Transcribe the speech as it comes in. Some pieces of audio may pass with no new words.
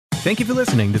Thank you for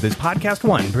listening to this Podcast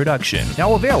One production.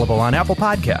 Now available on Apple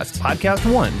Podcasts,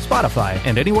 Podcast One, Spotify,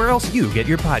 and anywhere else you get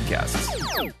your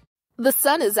podcasts. The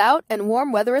sun is out and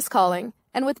warm weather is calling.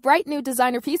 And with bright new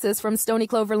designer pieces from Stony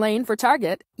Clover Lane for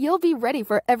Target, you'll be ready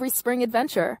for every spring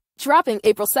adventure. Dropping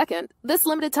April 2nd, this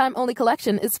limited-time only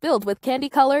collection is filled with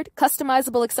candy-colored,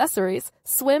 customizable accessories,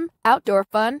 swim, outdoor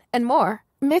fun, and more.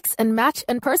 Mix and match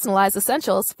and personalize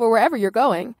essentials for wherever you're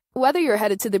going. Whether you're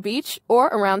headed to the beach or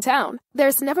around town,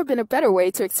 there's never been a better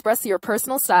way to express your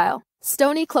personal style.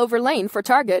 Stony Clover Lane for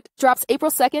Target drops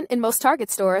April 2nd in most Target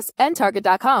stores and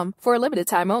Target.com for a limited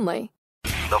time only.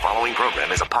 The following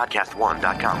program is a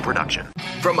PodcastOne.com production.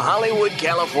 From Hollywood,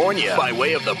 California, by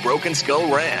way of the Broken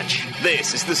Skull Ranch,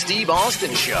 this is the Steve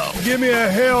Austin Show. Give me a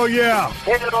hell yeah.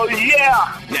 Hell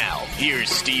yeah. Now, here's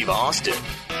Steve Austin.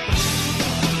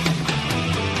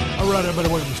 All right, everybody,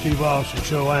 welcome to the Steve Austin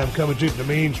Show. I am coming to the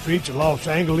mean streets of Los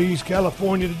Angeles,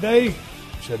 California today.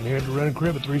 Sitting here at the rental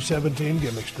crib at 317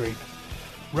 Gimmick Street.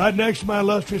 Right next to my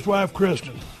illustrious wife,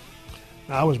 Kristen.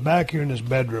 Now, I was back here in this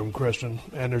bedroom, Kristen,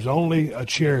 and there's only a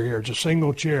chair here. It's a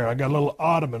single chair. I got a little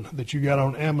ottoman that you got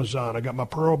on Amazon. I got my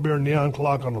Pearl Beer neon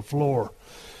clock on the floor.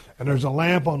 And there's a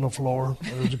lamp on the floor.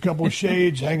 And there's a couple of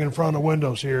shades hanging in front of the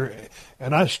windows here.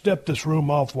 And I stepped this room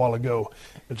off a while ago.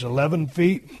 It's 11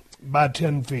 feet by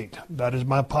 10 feet. That is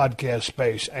my podcast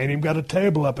space. I ain't even got a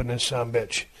table up in this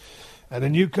sumbitch. And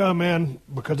then you come in,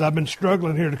 because I've been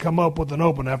struggling here to come up with an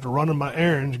open after running my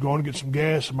errands, going to get some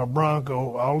gas in my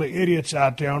Bronco, all the idiots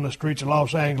out there on the streets of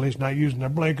Los Angeles not using their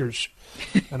blinkers.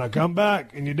 And I come back,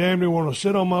 and you damn near want to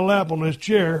sit on my lap on this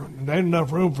chair, and there ain't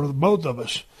enough room for the both of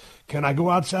us. Can I go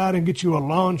outside and get you a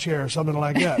lawn chair or something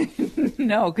like that?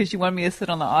 No, because you want me to sit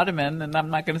on the ottoman, and I'm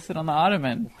not going to sit on the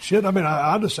ottoman. Shit, I mean,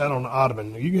 I just sat on the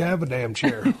ottoman. You can have a damn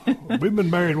chair. We've been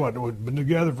married, we've been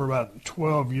together for about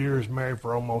 12 years, married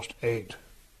for almost 8.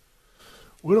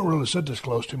 We don't really sit this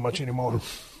close too much anymore.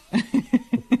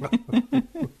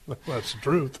 That's the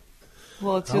truth.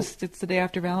 Well, it's the day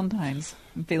after Valentine's.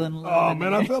 I'm feeling low. Oh,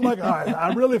 man,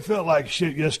 I really felt like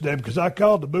shit yesterday because I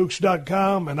called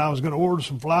thebooks.com and I was going to order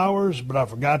some flowers, but I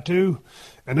forgot to.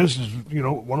 And this is,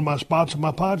 one of my spots on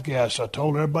my podcast. I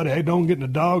told everybody, hey, don't get in the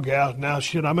doghouse. Now,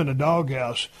 shit, I'm in the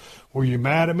doghouse. Were you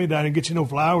mad at me that I didn't get you no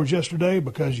flowers yesterday?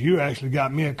 Because you actually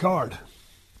got me a card.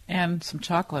 And some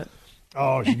chocolate.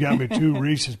 Oh, she got me 2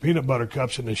 Reese's peanut butter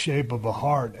cups in the shape of a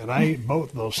heart, and I ate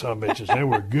both of those sumbitches. They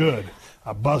were good.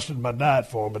 I busted my diet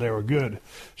for them, but they were good.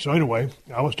 So anyway,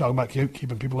 I was talking about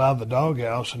keeping people out of the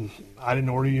doghouse, and I didn't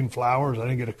order you any flowers. I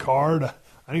didn't get a card. I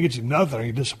didn't get you nothing. Are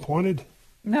you disappointed?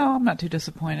 No, I'm not too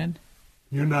disappointed.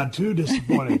 You're not too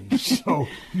disappointed. So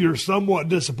you're somewhat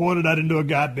disappointed I didn't do a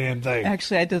goddamn thing.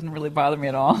 Actually, it doesn't really bother me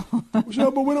at all.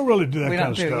 So, but we don't really do that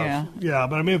kind of stuff. Yeah,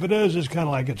 but I mean, if it is, it's kind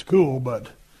of like it's cool,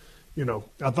 but...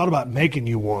 I thought about making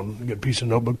you one. Get a piece of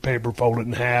notebook paper, fold it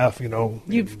in half,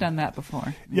 You've done that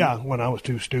before. Yeah, when I was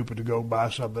too stupid to go buy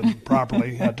something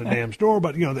properly at the damn store.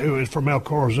 But, it was from El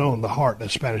Corazon, the heart.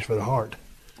 That's Spanish for the heart.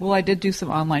 Well, I did do some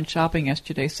online shopping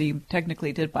yesterday, so you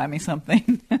technically did buy me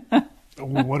something.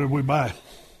 Well, what did we buy?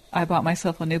 I bought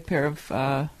myself a new pair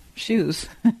of shoes.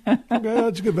 Okay,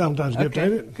 that's a good Valentine's gift,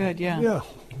 ain't it? Good, yeah. Yeah.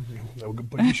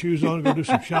 Put your shoes on and go do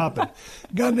some shopping.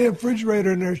 Goddamn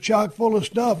refrigerator in there is chock full of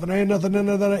stuff, and there ain't nothing in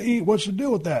there that I eat. What's the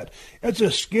deal with that? It's the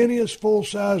skinniest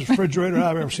full-size refrigerator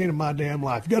I've ever seen in my damn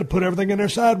life. You got to put everything in there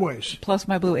sideways. Plus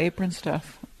my Blue Apron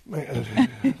stuff.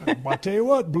 I tell you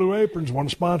what, Blue Apron's one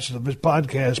of the sponsors of this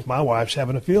podcast. My wife's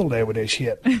having a field day with this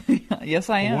shit.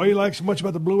 Yes, I am. What do you like so much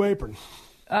about the Blue Apron?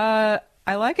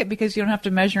 I like it because you don't have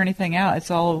to measure anything out. It's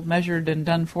all measured and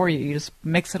done for you. You just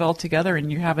mix it all together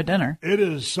and you have a dinner. It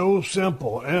is so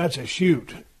simple, and that's a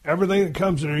shoot. Everything that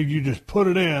comes in there, you just put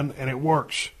it in, and it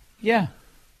works. Yeah.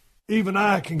 Even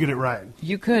I can get it right.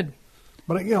 You could.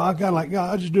 But,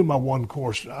 I just do my one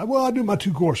course. I do my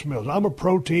 2-course meals. I'm a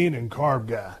protein and carb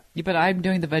guy. Yeah, but I'm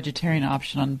doing the vegetarian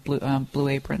option on Blue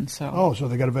Apron. So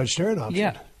they got a vegetarian option.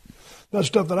 Yeah. That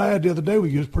stuff that I had the other day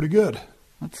we used pretty good.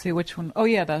 Let's see which one. Oh,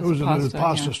 yeah, that's pasta. It was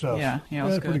pasta yeah. stuff. Yeah, it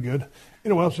was good. Pretty good.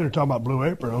 I was sitting there talking about Blue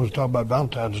Apron. I was talking about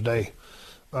Valentine's Day.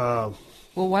 Well,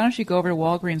 why don't you go over to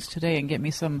Walgreens today and get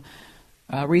me some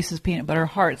Reese's Peanut Butter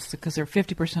Hearts because they're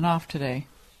 50% off today.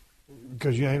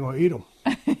 Because you ain't going to eat them.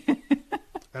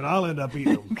 And I'll end up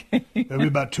eating them. Okay. It'll be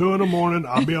about 2 in the morning.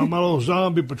 I'll be on my little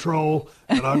zombie patrol,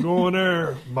 and I'll go in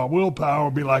there. My willpower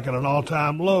will be like at an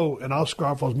all-time low, and I'll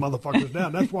scarf those motherfuckers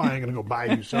down. That's why I ain't going to go buy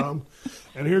you some.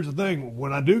 And here's the thing.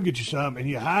 When I do get you some and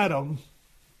you hide them,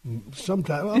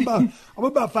 sometimes I'm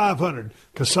about 500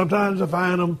 because sometimes I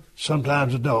find them,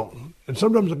 sometimes I don't. And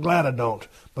sometimes I'm glad I don't.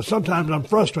 But sometimes I'm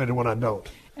frustrated when I don't.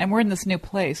 And we're in this new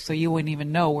place, so you wouldn't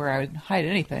even know where I would hide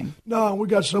anything. No, we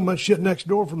got so much shit next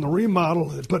door from the remodel.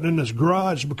 They're putting in this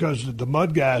garage because the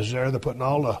mud guys there, they're putting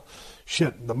all the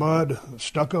shit, the mud,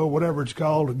 stucco, whatever it's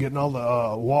called, getting all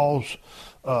the walls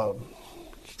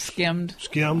skimmed,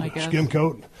 skim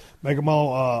coat, make them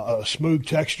all a smooth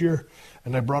texture.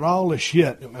 And they brought all this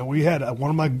shit. And we had one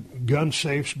of my gun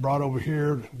safes brought over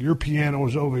here. Your piano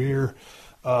was over here.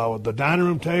 The dining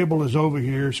room table is over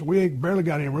here. So we ain't barely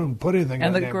got any room to put anything in.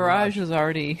 And the garage is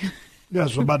already... Yeah,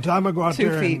 so by the time I go out 2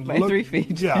 there feet and by look, 3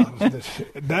 feet. Yeah,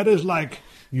 that is like,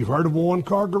 you've heard of a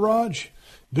one-car garage?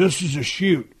 This is a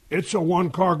chute. It's a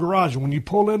one-car garage. And when you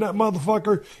pull in that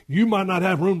motherfucker, you might not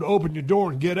have room to open your door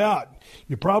and get out.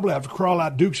 You probably have to crawl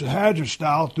out Dukes of Hazzard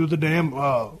style through the damn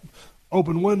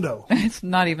open window. It's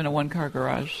not even a one-car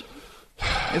garage.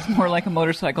 It's more like a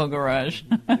motorcycle garage.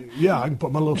 Yeah, I can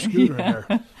put my little scooter in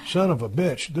there. Son of a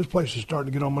bitch, this place is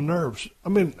starting to get on my nerves. I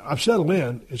mean, I've settled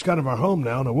in. It's kind of our home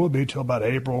now, and it will be till about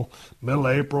April, middle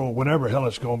of April, whenever hell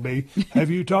it's going to be.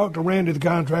 Have you talked to Randy, the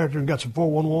contractor, and got some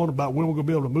 411 about when we're going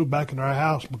to be able to move back into our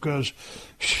house? Because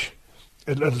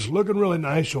it's looking really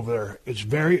nice over there. It's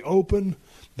very open.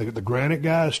 The granite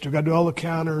guys still got to do all the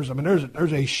counters. I mean,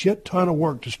 there's a shit ton of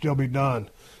work to still be done.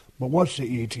 But what's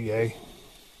the ETA?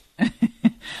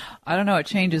 I don't know. It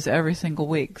changes every single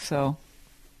week, so...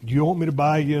 Do you want me to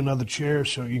buy you another chair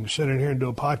so you can sit in here and do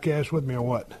a podcast with me or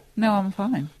what? No, I'm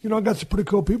fine. You know, I got some pretty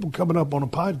cool people coming up on a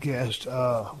podcast,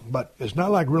 but it's not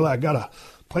like really I got a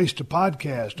place to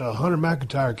podcast. Hunter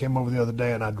McIntyre came over the other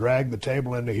day, and I dragged the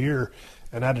table into here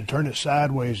and I had to turn it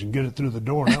sideways and get it through the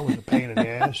door, and that was a pain in the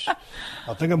ass.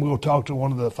 I think I'm going to talk to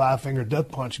one of the Five Finger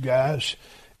Death Punch guys.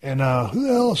 And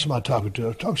who else am I talking to?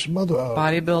 I've talked to some other...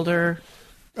 bodybuilder.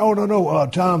 Oh, no.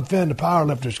 Tom Finn, the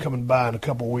powerlifter's coming by in a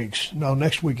couple of weeks. No,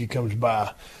 next week he comes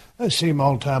by. I see him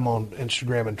all the time on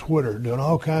Instagram and Twitter doing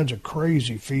all kinds of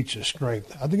crazy feats of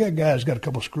strength. I think that guy's got a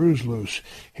couple screws loose.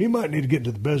 He might need to get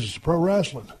into the business of pro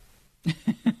wrestling.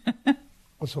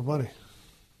 What's so funny?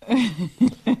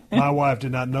 My wife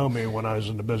did not know me when I was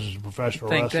in the business of professional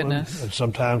Thank wrestling. Goodness. And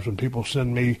sometimes when people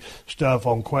send me stuff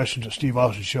on questions at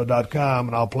steveaustonshow.com,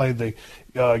 and I'll play the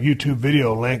YouTube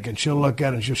video link, and she'll look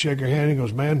at it and she'll shake her hand and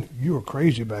goes, "Man, you were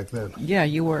crazy back then." Yeah,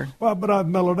 you were. Well, but I've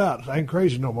mellowed out. I ain't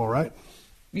crazy no more, right?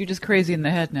 You're just crazy in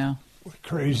the head now.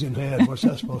 Crazy in the head. What's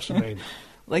that supposed to mean?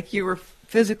 Like you were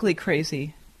physically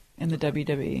crazy in the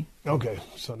WWE. Okay.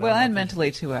 So now well, and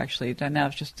mentally too, actually. Now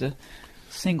it's just a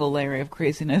single layer of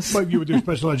craziness. But you with your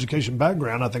special education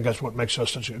background, I think that's what makes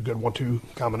us such a good 1-2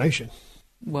 combination.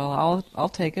 Well, I'll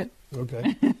take it.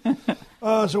 Okay.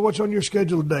 So what's on your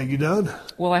schedule today? You done?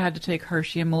 Well, I had to take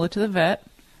Hershey and Mula to the vet.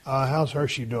 How's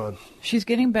Hershey doing? She's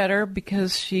getting better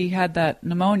because she had that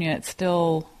pneumonia. I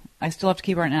still have to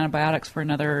keep her on antibiotics for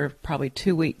another probably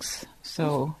 2 weeks.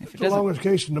 So if it's the longest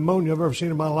case of pneumonia I've ever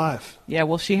seen in my life. Yeah,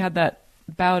 well, she had that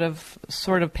bout of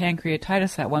sort of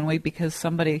pancreatitis that 1 week because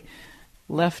somebody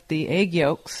left the egg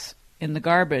yolks in the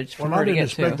garbage for her to get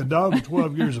to. I didn't expect the dog at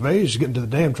 12 years of age to get into the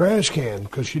damn trash can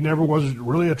because she never was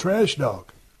really a trash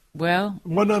dog. Well,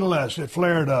 nonetheless, it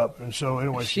flared up, and so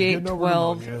anyway, she ate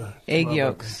 12 egg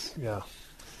yolks. Yeah.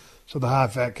 So the high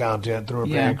fat content threw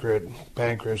her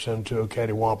pancreas into a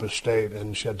cattywampus state,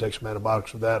 and she had to take some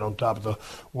antibiotics for that on top of the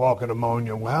walking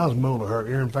pneumonia. Well, how's Mula? Her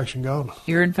ear infection gone?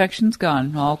 Ear infection's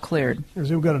gone, all cleared.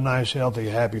 We've got a nice, healthy,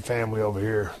 happy family over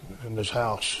here in this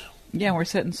house. Yeah, we're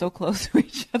sitting so close to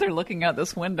each other looking out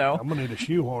this window. I'm going to need a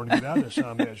shoehorn to get out of this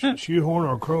son bitch. A shoehorn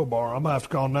or a crowbar. I'm going to have to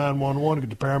call 911 to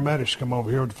get the paramedics to come over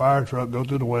here with the fire truck, go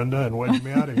through the window, and wedge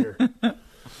me out of here.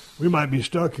 We might be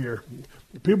stuck here.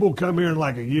 People will come here in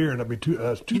like a year, and there'll be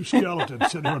two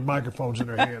skeletons sitting here with microphones in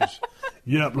their hands.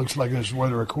 Yep, looks like this is where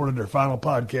they recorded their final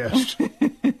podcast.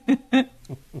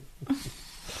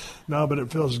 No, but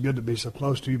it feels good to be so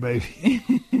close to you, baby.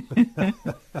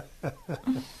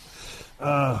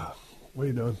 What are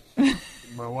you doing?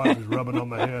 My wife is rubbing on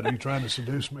my head. Are you trying to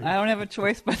seduce me? I don't have a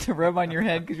choice but to rub on your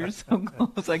head because you're so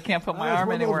close. I can't put my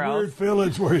arm anywhere else. Weird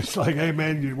feelings where it's like, hey,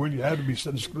 man, when you have to be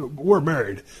sitting, we're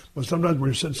married, but sometimes when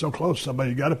you're sitting so close to somebody,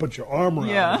 you got to put your arm around.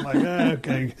 Yeah. It's like,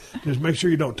 okay, just make sure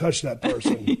you don't touch that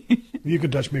person. You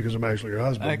can touch me because I'm actually your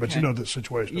husband, but you know the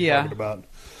situation I'm talking about.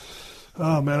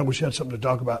 Oh, man, I wish I had something to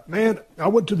talk about. Man, I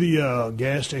went to the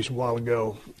gas station a while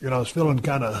ago, and I was feeling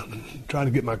kind of trying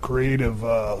to get my creative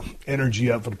energy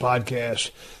up for the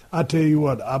podcast. I tell you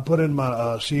what, I put in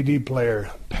my CD player,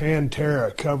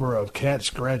 Pantera cover of Cat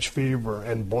Scratch Fever,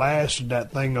 and blasted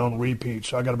that thing on repeat.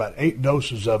 So I got about 8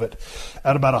 doses of it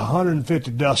at about 150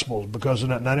 decibels because of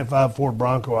that 95 Ford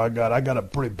Bronco I got. I got a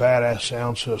pretty badass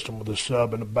sound system with a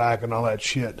sub in the back and all that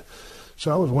shit.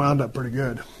 So I was wound up pretty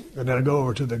good. And then I go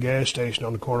over to the gas station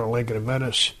on the corner of Lincoln and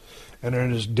Venice, and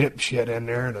there's this dipshit in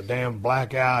there in a damn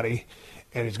black Audi,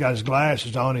 and he's got his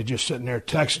glasses on. He's just sitting there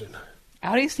texting.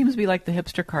 Audi seems to be like the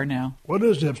hipster car now. What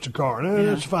is the hipster car?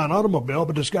 It's a fine automobile,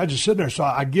 but this guy just sitting there. So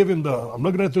I give him I'm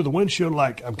looking at it through the windshield,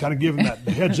 like I'm kind of giving that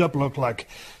the heads up look, like,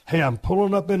 hey, I'm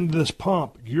pulling up into this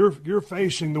pump. You're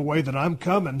facing the way that I'm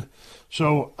coming,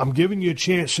 so I'm giving you a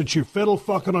chance. Since you're fiddle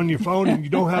fucking on your phone and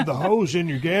you don't have the hose in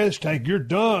your gas tank, you're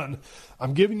done.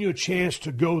 I'm giving you a chance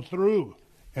to go through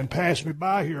and pass me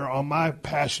by here on my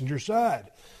passenger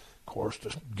side. Of course,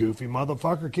 this goofy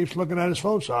motherfucker keeps looking at his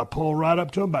phone, so I pull right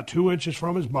up to him about 2 inches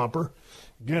from his bumper,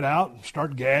 get out, and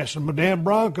start gassing my damn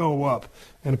Bronco up.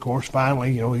 And, of course,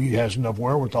 finally, he has enough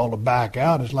wherewithal to back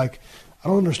out. It's like, I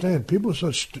don't understand. People are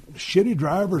such shitty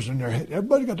drivers, and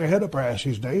everybody got their head up their ass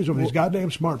these days over these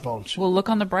goddamn smartphones. Well, look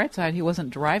on the bright side. He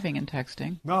wasn't driving and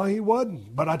texting. No, he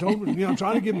wasn't. But I told him, I'm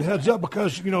trying to give him a heads up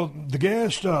because, the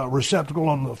gas receptacle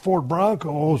on the Ford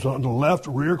Bronco is on the left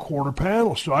rear quarter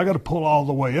panel, so I got to pull all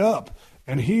the way up.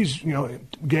 And he's,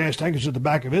 gas tank is at the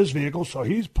back of his vehicle, so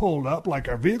he's pulled up like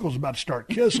our vehicle's about to start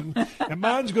kissing. And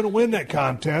mine's going to win that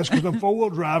contest because I'm four-wheel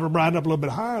drive. I'm riding up a little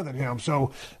bit higher than him.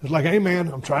 So it's like, hey, man,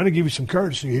 I'm trying to give you some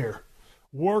courtesy here.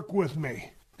 Work with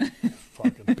me.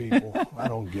 Fucking people. I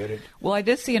don't get it. Well, I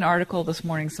did see an article this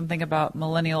morning, something about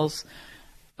millennials.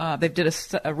 They did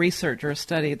a research or a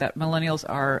study that millennials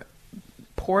are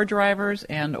poor drivers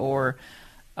and or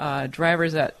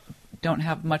drivers that don't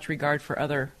have much regard for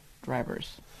other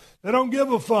drivers. They don't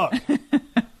give a fuck.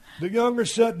 The younger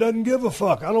set doesn't give a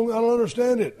fuck. I don't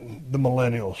understand it. The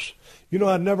millennials.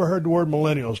 I'd never heard the word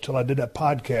millennials till I did that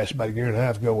podcast about a year and a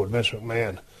half ago with Vince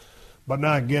McMahon. But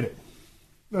now I get it.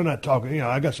 They're not talking.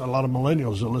 I got a lot of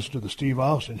millennials that listen to the Steve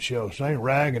Austin show. So I ain't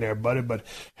ragging everybody, but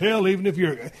hell, even if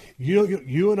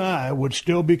you and I would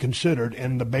still be considered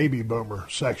in the baby boomer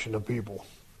section of people.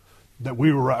 That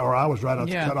we were, or I was right on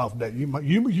the cutoff date.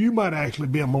 You might actually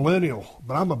be a millennial,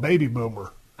 but I'm a baby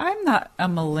boomer. I'm not a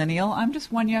millennial. I'm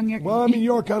just one young. Well, I mean,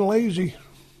 you're kind of lazy.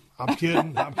 I'm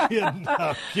kidding.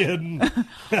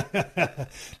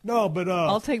 No, but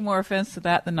I'll take more offense to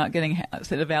that than not getting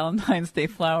the Valentine's Day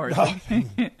flowers.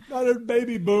 No, there's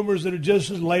baby boomers that are just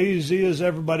as lazy as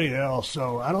everybody else.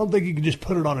 So I don't think you can just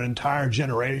put it on an entire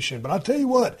generation. But I'll tell you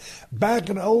what, back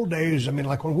in the old days, I mean,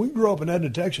 like when we grew up in Edna,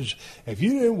 Texas, if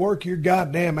you didn't work your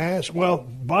goddamn ass, well,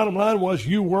 bottom line was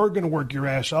you were going to work your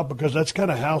ass off because that's kind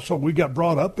of household we got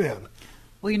brought up in.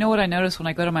 Well, you know what I noticed when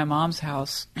I go to my mom's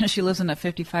house? She lives in a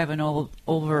 55 and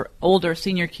older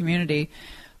senior community,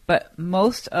 but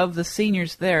most of the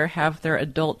seniors there have their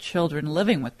adult children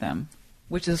living with them,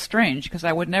 which is strange because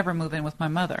I would never move in with my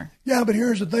mother. Yeah, but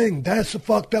here's the thing. That's the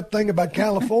fucked up thing about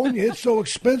California. It's so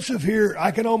expensive here,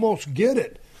 I can almost get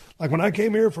it. Like when I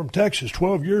came here from Texas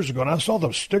 12 years ago and I saw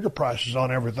the sticker prices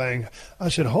on everything, I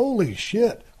said, holy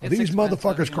shit, are these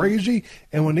motherfuckers crazy?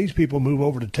 And when these people move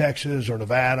over to Texas or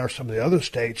Nevada or some of the other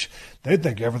states, they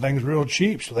think everything's real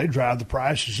cheap. So they drive the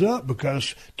prices up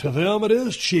because to them it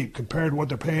is cheap compared to what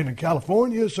they're paying in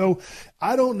California. So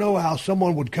I don't know how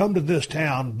someone would come to this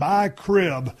town, buy a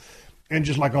crib, and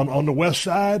just like on the west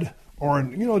side, or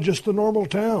in, just the normal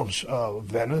towns,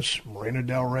 Venice, Marina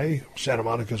del Rey, Santa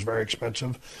Monica's very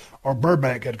expensive, or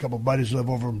Burbank. Had a couple of buddies live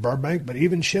over in Burbank, but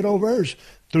even shit over there's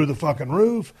through the fucking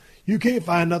roof. You can't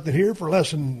find nothing here for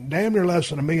damn near less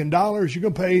than $1 million. You're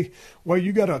going to pay, well,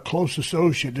 you got a close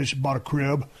associate that just bought a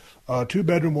crib,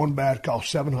 2-bedroom, 1-bath,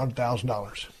 cost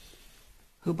 $700,000.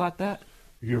 Who bought that?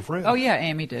 Your friend. Oh, yeah,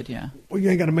 Amy did, yeah. Well,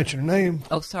 you ain't got to mention her name.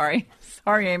 Oh, sorry.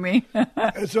 Sorry, Amy.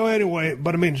 So anyway,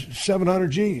 but I mean, 700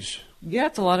 G's. Yeah,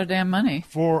 it's a lot of damn money.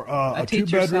 For a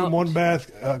 2-bedroom,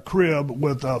 1-bath crib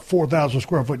with a 4,000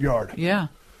 square foot yard. Yeah.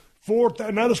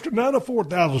 Not a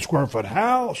 4,000 square foot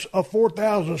house, a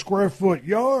 4,000 square foot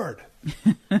yard.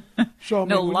 So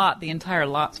the entire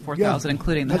lot's 4,000,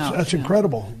 including the house. That's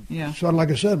incredible. Yeah. So like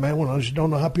I said, man, I just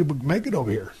don't know how people make it over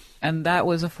here. And that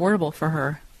was affordable for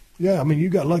her. Yeah, I mean, you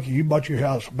got lucky. You bought your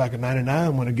house back in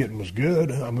 '99 when the getting was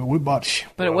good. I mean, we bought.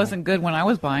 But it wasn't good when I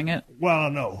was buying it. Well, I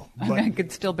know. But, I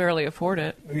could still barely afford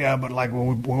it. Yeah, but like when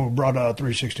we brought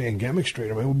 316 Gimmick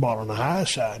Street, I mean, we bought on the high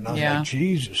side. And I was like,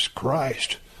 Jesus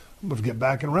Christ, I'm going to get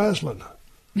back in wrestling.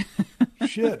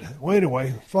 Shit. Well,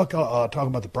 anyway, talk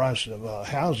about the price of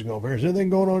housing over here. Is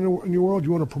anything going on in your world?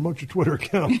 You want to promote your Twitter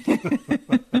account?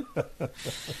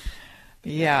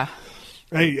 Yeah.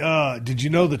 Hey, did you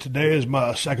know that today is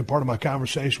my second part of my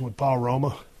conversation with Paul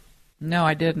Roma? No,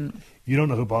 I didn't. You don't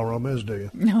know who Paul Roma is, do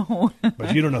you? No.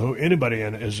 But you don't know who anybody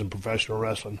is in professional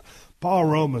wrestling. Paul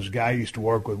Roma's a guy I used to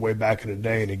work with way back in the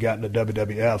day, and he got into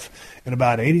WWF. In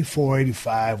about 84,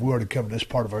 85, we already covered this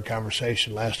part of our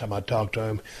conversation last time I talked to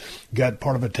him. Got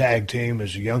part of a tag team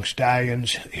as the Young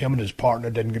Stallions. Him and his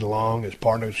partner didn't get along. His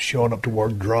partner was showing up to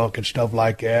work drunk and stuff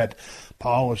like that.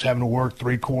 Paul was having to work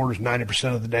 3/4,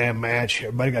 90% of the damn match.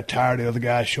 Everybody got tired of the other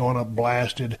guy showing up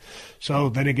blasted. So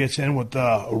then he gets in with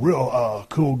a real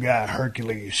cool guy,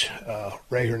 Hercules,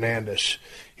 Ray Hernandez.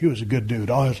 He was a good dude.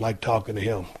 I always liked talking to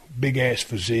him. Big-ass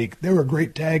physique. They were a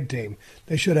great tag team.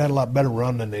 They should have had a lot better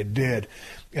run than they did.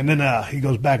 And then he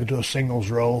goes back into a singles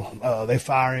role. They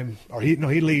fire him. Or he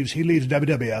leaves. He leaves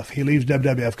WWF. He leaves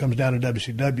WWF, comes down to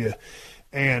WCW.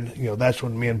 And, that's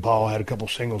when me and Paul had a couple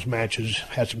singles matches,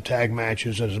 had some tag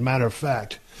matches. And as a matter of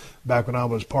fact, back when I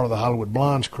was part of the Hollywood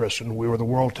Blondes, Kristen, we were the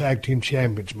World Tag Team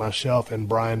Champions, myself and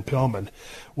Brian Pillman.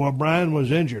 Well, Brian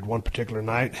was injured one particular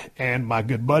night, and my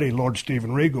good buddy, Lord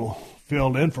Steven Regal,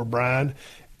 filled in for Brian,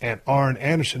 and Arn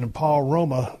Anderson and Paul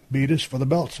Roma beat us for the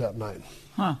belts that night.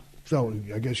 Huh. So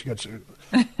I guess you got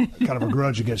kind of a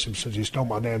grudge against him since he stole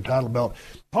my damn title belt.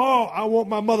 Paul, I want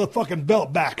my motherfucking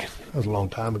belt back. That was a long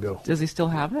time ago. Does he still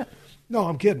have it? No,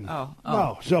 I'm kidding. Oh.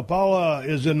 No. So Paul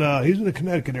is he's in the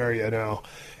Connecticut area now.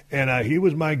 And he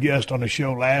was my guest on the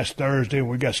show last Thursday, and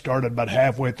we got started about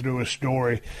halfway through his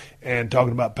story and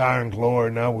talking about Power and Glory.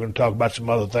 Now we're going to talk about some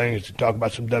other things, to talk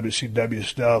about some WCW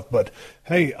stuff. But,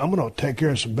 hey, I'm going to take care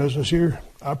of some business here.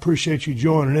 I appreciate you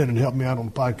joining in and helping me out on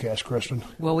the podcast, Kristen.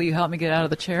 Well, will you help me get out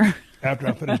of the chair? After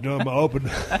I finish doing my open.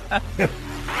 This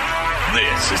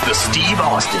is the Steve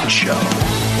Austin Show.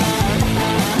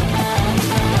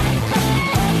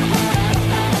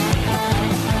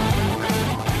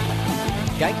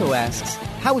 Geico asks,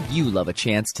 how would you love a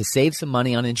chance to save some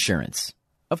money on insurance?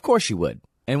 Of course you would.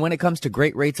 And when it comes to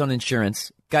great rates on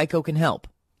insurance, Geico can help.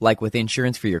 Like with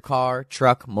insurance for your car,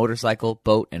 truck, motorcycle,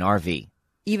 boat, and RV.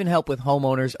 Even help with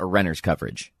homeowners or renters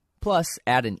coverage. Plus,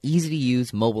 add an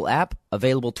easy-to-use mobile app,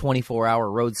 available 24-hour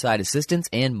roadside assistance,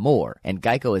 and more. And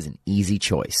Geico is an easy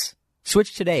choice.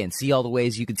 Switch today and see all the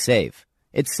ways you could save.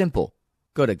 It's simple.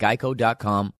 Go to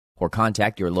geico.com or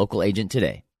contact your local agent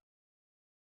today.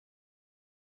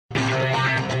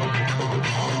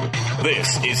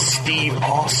 This is Steve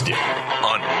Austin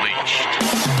Unleashed.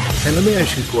 Hey, let me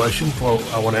ask you a question. Well,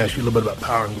 I want to ask you a little bit about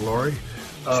Power and Glory.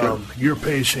 Sure. Your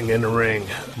pacing in the ring,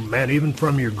 man, even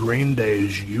from your green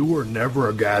days, you were never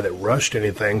a guy that rushed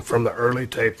anything from the early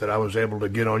tape that I was able to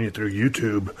get on you through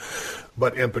YouTube.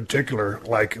 But in particular,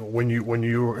 like when you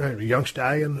were a Young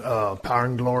Stallion, Power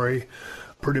and Glory,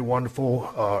 Pretty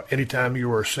Wonderful, anytime you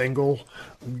were single,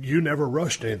 you never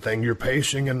rushed anything. Your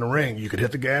pacing in the ring, you could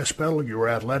hit the gas pedal, you were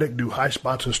athletic, do high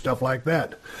spots and stuff like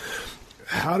that.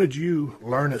 How did you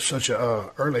learn at such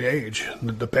a early age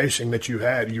the pacing that you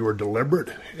had? You were deliberate.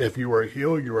 If you were a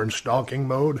heel, you were in stalking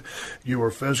mode. You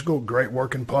were physical, great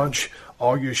working punch.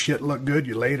 All your shit looked good.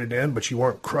 You laid it in, but you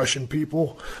weren't crushing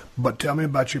people. But tell me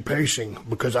about your pacing,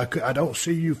 because I don't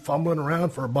see you fumbling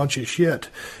around for a bunch of shit.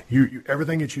 You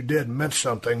everything that you did meant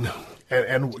something.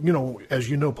 And as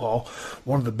you know, Paul,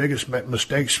 one of the biggest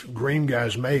mistakes green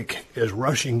guys make is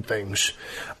rushing things.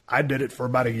 I did it for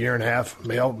about a year and a half,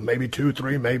 maybe 2,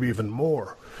 3, maybe even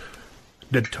more.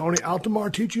 Did Tony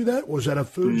Altomar teach you that? Was that a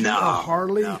Fuji, a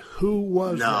Harley? No. Who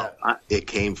was that? It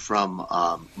came from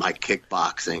my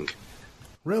kickboxing.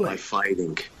 Really? My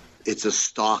fighting. It's a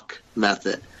stock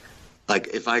method. Like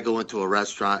if I go into a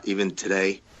restaurant, even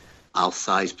today, I'll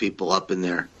size people up in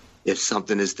there. If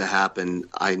something is to happen,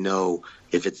 I know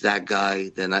if it's that guy,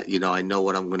 then I know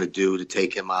what I'm going to do to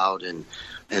take him out, and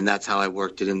that's how I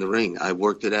worked it in the ring. I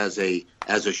worked it as a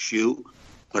shoot,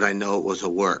 but I know it was a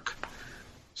work,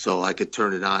 so I could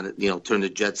turn it on, turn the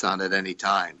jets on at any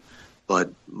time.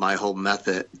 But my whole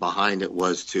method behind it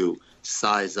was to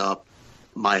size up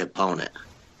my opponent.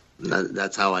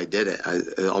 That's how I did it.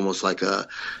 Almost like an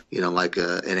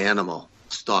animal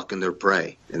stalking their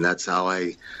prey, and that's how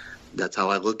I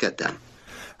look at them.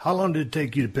 How long did it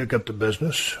take you to pick up the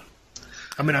business?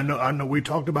 I mean, I know we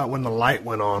talked about when the light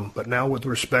went on, but now with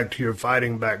respect to your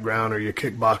fighting background or your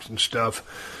kickboxing stuff,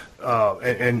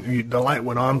 the light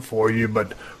went on for you,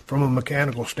 but from a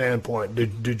mechanical standpoint,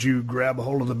 did you grab a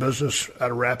hold of the business at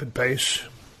a rapid pace?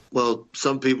 Well,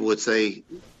 some people would say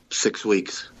 6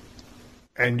 weeks.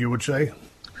 And you would say?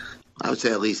 I would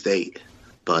say at least 8,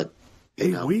 but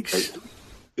 8 weeks?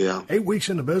 Yeah. 8 weeks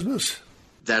in the business?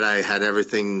 That I had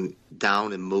everything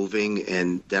down and moving,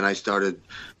 and then I started,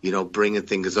 bringing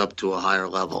things up to a higher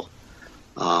level.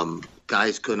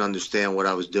 Guys couldn't understand what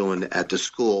I was doing at the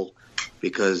school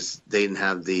because they didn't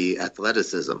have the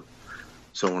athleticism.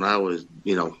 So when I was,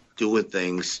 doing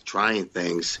things, trying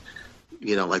things,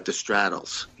 like the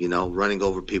straddles, running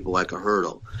over people like a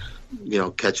hurdle,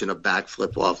 catching a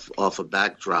backflip off a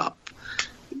backdrop,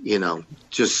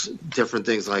 just different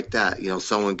things like that.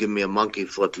 Someone give me a monkey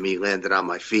flip, me landed on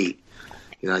my feet.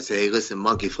 I say, hey, listen,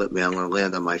 monkey flip me, I'm going to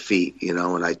land on my feet,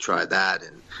 and I try that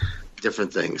and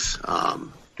different things.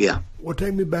 Yeah. Well,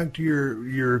 take me back to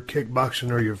your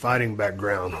kickboxing or your fighting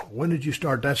background. When did you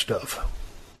start that stuff?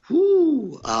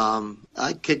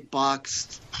 I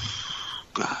kickboxed,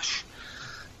 gosh,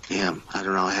 damn, I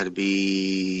don't know, I had to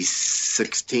be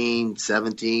 16,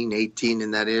 17, 18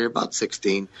 in that area, about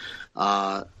 16.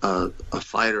 A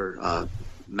fighter,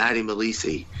 Matty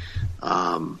Malisi,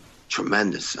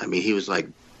 tremendous. I mean, he was like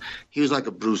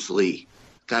a Bruce Lee.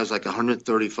 The guy was like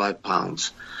 135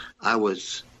 pounds. I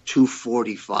was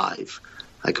 245.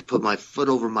 I could put my foot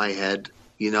over my head,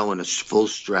 in a full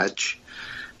stretch.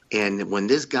 And when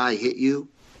this guy hit you,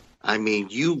 I mean,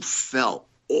 you felt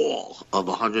all of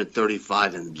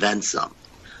 135 and then some.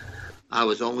 I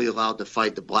was only allowed to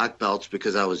fight the black belts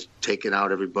because I was taking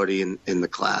out everybody in the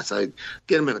class. I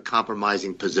get them in a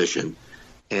compromising position,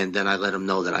 and then I let them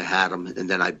know that I had them, and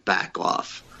then I back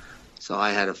off. So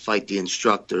I had to fight the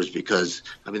instructors because,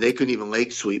 they couldn't even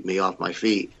leg sweep me off my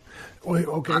feet. Wait,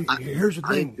 okay, here's the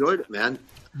thing. I enjoyed it, man.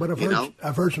 But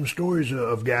I've heard some stories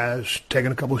of guys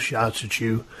taking a couple of shots at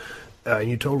you, and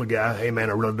you told a guy, hey, man,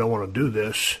 I really don't want to do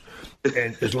this.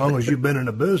 And as long as you've been in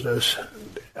the business,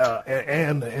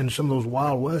 and in some of those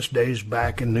Wild West days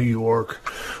back in New York,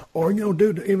 or,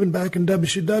 dude, even back in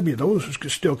WCW, those were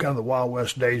still kind of the Wild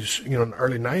West days, in the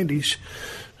early 90s.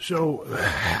 So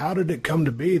how did it come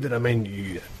to be that,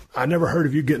 I never heard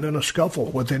of you getting in a scuffle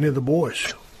with any of the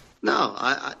boys? No,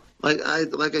 like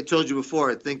I told you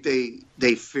before, I think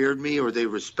they feared me or they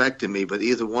respected me, but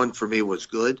either one for me was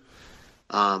good.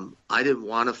 I didn't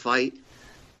want to fight.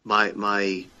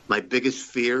 My biggest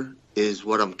fear is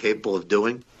what I'm capable of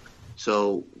doing.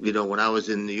 So, when I was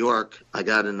in New York, I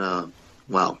got in not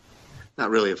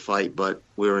really a fight, but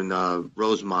we were in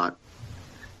Rosemont,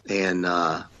 and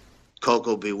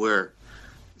Coco Beware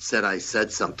said I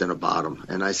said something about him,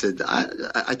 and I said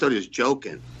I thought he was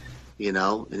joking.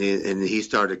 And he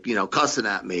started, cussing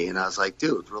at me. And I was like,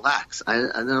 dude, relax. I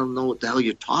don't know what the hell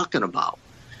you're talking about.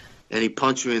 And he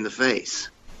punched me in the face.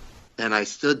 And I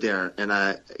stood there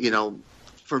and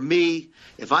for me,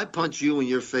 if I punch you in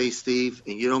your face, Steve,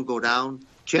 and you don't go down,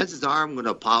 chances are I'm going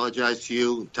to apologize to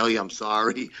you and tell you I'm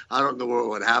sorry. I don't know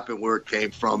what happened, where it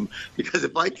came from. Because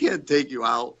if I can't take you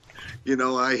out,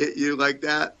 I hit you like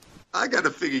that, I got to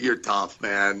figure you're tough,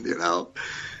 man,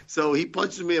 So he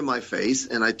punched me in my face,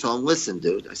 and I told him, listen,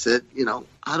 dude, I said,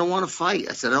 I don't want to fight.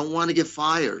 I said, I don't want to get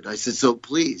fired. I said, so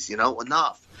please,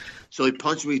 enough. So he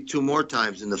punched me 2 more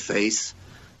times in the face.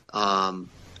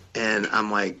 And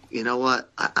I'm like, you know what?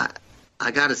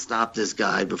 I got to stop this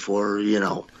guy before, I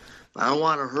don't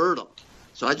want to hurt him.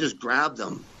 So I just grabbed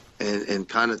him and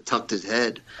kind of tucked his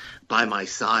head by my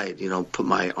side, put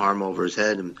my arm over his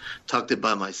head and tucked it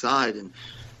by my side. And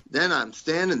then I'm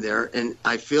standing there, and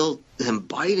I feel him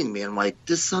biting me. I'm like,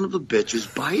 this son of a bitch is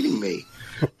biting me.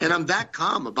 And I'm that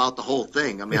calm about the whole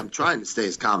thing. I'm trying to stay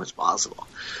as calm as possible.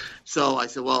 So I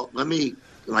said, well, let me,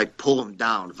 pull him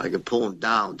down. If I could pull him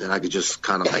down, then I could just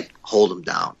kind of, hold him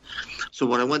down. So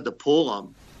when I went to pull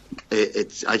him,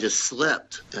 I just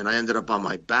slipped, and I ended up on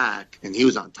my back, and he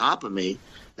was on top of me.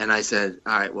 And I said,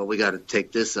 all right, well, we got to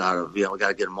take this out of, we got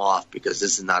to get him off because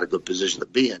this is not a good position to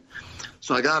be in.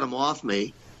 So I got him off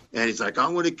me. And he's like,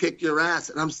 I'm going to kick your ass.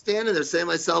 And I'm standing there saying to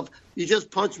myself, you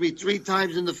just punched me 3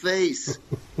 times in the face.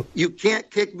 You can't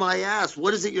kick my ass.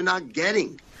 What is it you're not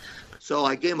getting? So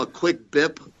I gave him a quick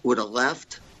bip with a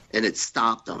left, and it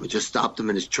stopped him. It just stopped him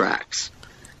in his tracks.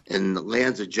 And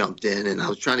Lanza jumped in, and I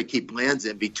was trying to keep Lanza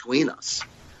in between us.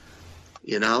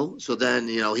 So then,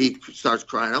 he starts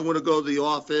crying, I'm going to go to the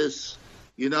office,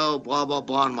 blah, blah,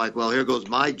 blah. I'm like, well, here goes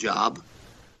my job.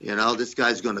 This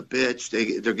guy's going to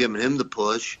bitch. They're giving him the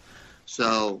push.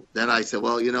 So then I said,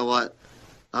 well, you know what?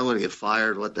 I'm going to get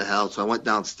fired. What the hell? So I went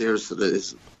downstairs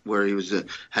to where he was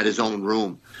had his own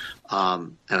room.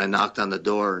 And I knocked on the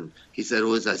door, and he said,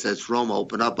 who is that? I said, it's Roma.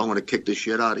 Open up. I'm going to kick the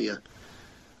shit out of you.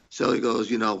 So he goes,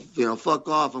 fuck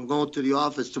off. I'm going to the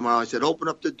office tomorrow. I said, open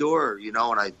up the door, and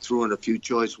I threw in a few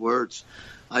choice words.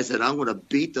 I said, I'm going to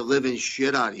beat the living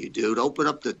shit out of you, dude. Open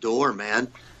up the door, man,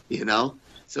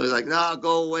 So he's like, nah,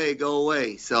 go away, go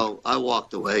away. So I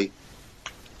walked away.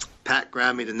 Pat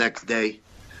grabbed me the next day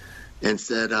and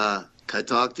said, can I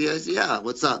talk to you? I said, yeah,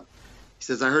 what's up? He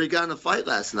says, I heard you got in a fight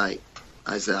last night.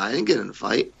 I said, I didn't get in a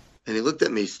fight. And he looked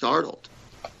at me startled.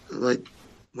 I'm like,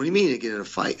 what do you mean you didn't get in a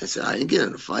fight? I said, I didn't get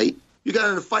in a fight. you got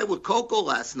in a fight with Coco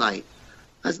last night.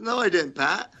 I said, no, I didn't,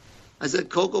 Pat. I said,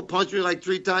 Coco punched me like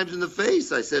 3 times in the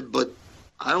face. I said, but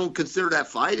I don't consider that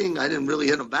fighting. I didn't really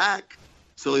hit him back.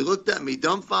 So he looked at me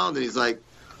dumbfounded. He's like,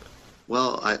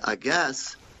 well, I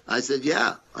guess. I said,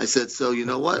 yeah. I said, so you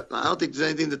know what? I don't think there's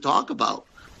anything to talk about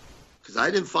because I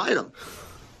didn't fight him.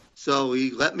 So he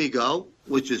let me go,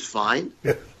 which is fine.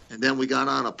 Yeah. And then we got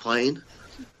on a plane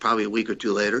probably a week or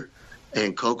 2 later.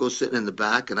 And Coco's sitting in the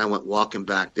back, and I went walking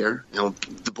back there. And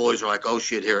the boys are like, oh,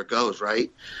 shit, here it goes,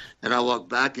 right? And I walk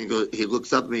back, and he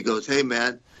looks up at me, he goes, hey,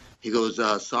 man. He goes,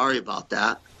 sorry about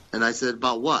that. And I said,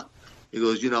 about what? He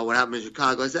goes, you know, what happened in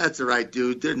Chicago? I said, that's all right,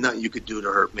 dude. There's nothing you could do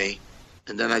to hurt me.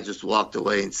 And then I just walked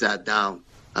away and sat down.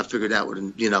 I figured that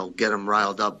would, you know, get him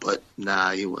riled up, but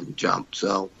nah, he wouldn't jump.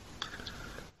 So,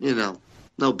 you know,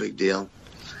 no big deal.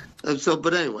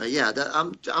 But anyway, yeah,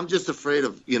 I'm just afraid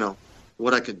of, you know,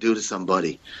 what I could do to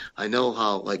somebody. I know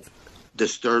how, like,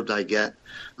 disturbed I get.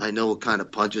 I know what kind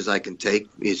of punches I can take,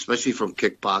 especially from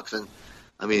kickboxing.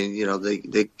 I mean, you know,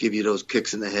 they give you those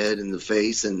kicks in the head and the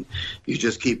face, and you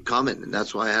just keep coming. And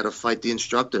that's why I had to fight the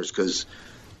instructors because,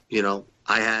 you know,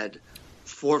 I had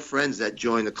 4 friends that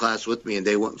joined the class with me, and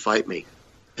they wouldn't fight me.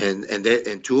 And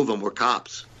 2 of them were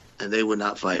cops, and they would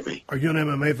not fight me. Are you an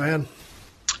MMA fan?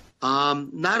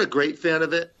 Not a great fan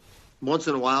of it. Once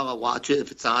in a while, I'll watch it if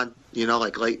it's on, you know,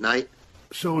 like late night.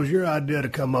 So it was your idea to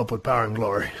come up with Power and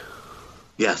Glory?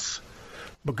 Yes.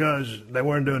 Because they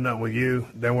weren't doing nothing with you.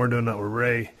 They weren't doing nothing with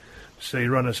Ray. So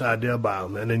you run this idea by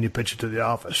them, and then you pitch it to the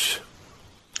office.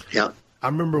 Yeah. I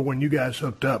remember when you guys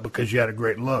hooked up because you had a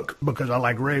great look. Because I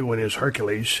like Ray when he was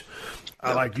Hercules.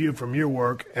 I like you from your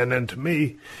work. And then to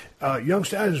me, Young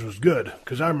Stallions was good.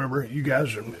 Because I remember you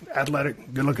guys are an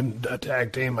athletic, good-looking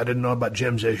tag team. I didn't know about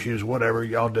Jim's issues, whatever.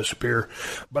 Y'all disappear.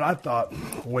 But I thought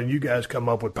when you guys come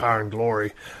up with Power and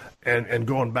Glory and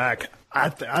going back, I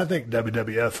think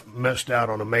WWF missed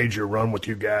out on a major run with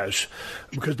you guys.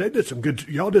 Because they did some good –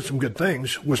 y'all did some good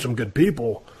things with some good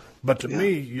people. But to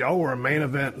me, y'all were a main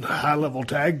event, high-level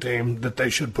tag team that they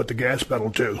should put the gas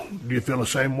pedal to. Do you feel the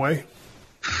same way?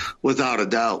 Without a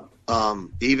doubt.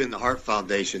 Even the Hart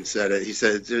Foundation said it. He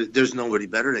said, there's nobody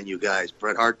better than you guys.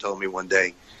 Bret Hart told me one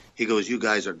day, he goes, you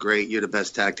guys are great. You're the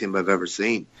best tag team I've ever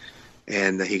seen.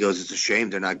 And he goes, it's a shame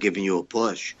they're not giving you a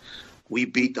push. We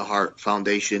beat the Hart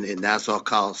Foundation in Nassau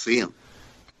Coliseum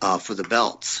for the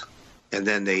belts. And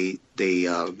then they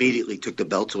immediately took the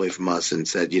belts away from us and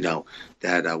said, you know,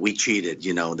 that we cheated.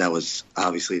 You know, that was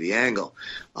obviously the angle.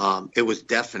 It was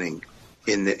deafening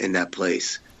in that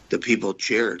place. The people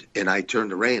cheered, and I turned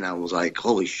to Ray and I was like,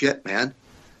 "Holy shit, man!"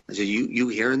 I said, "You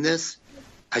hearing this?"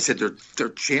 I said, "They're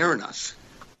cheering us.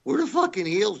 We're the fucking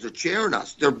heels. They're cheering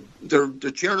us. They're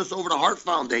cheering us over the Hart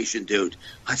Foundation, dude."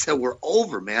 I said, "We're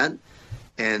over, man."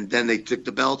 And then they took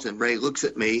the belts, and Ray looks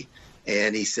at me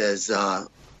and he says,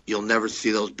 "You'll never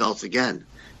see those belts again."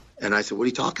 And I said, "What are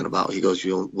you talking about?" He goes,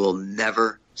 "We'll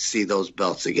never see those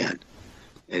belts again."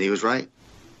 And he was right.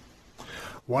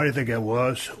 Why do you think that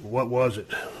was? What was it?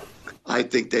 I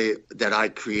think that I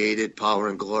created Power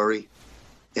and Glory,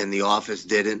 and the office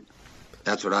didn't.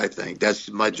 That's what I think. That's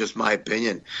just my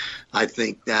opinion. I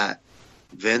think that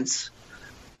Vince,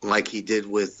 like he did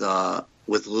with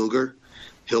Luger,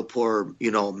 he'll pour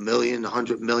 $1 million,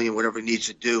 $100 million, whatever he needs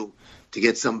to do to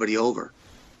get somebody over,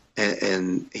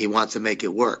 and he wants to make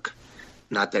it work.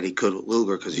 Not that he could with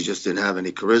Luger because he just didn't have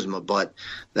any charisma, but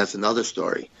that's another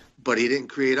story. But he didn't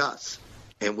create us,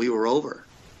 and we were over.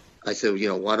 I said,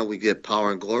 why don't we get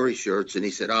Power and Glory shirts? And he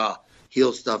said,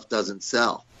 heel stuff doesn't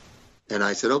sell. And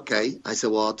I said, okay. I said,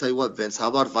 well, I'll tell you what, Vince, how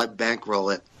about if I bankroll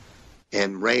it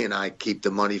and Ray and I keep the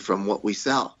money from what we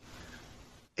sell?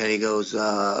 And he goes,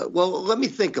 well, let me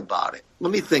think about it.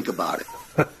 And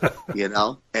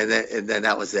then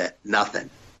that was it.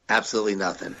 Nothing. Absolutely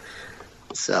nothing.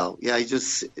 So, we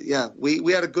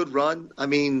had a good run. I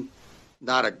mean,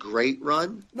 not a great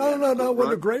run. No, it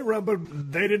wasn't a great run,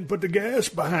 but they didn't put the gas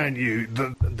behind you.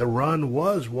 The run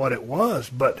was what it was,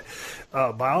 but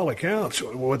by all accounts,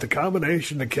 with the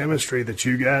combination, the chemistry that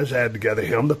you guys had together,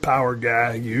 him the power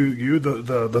guy, you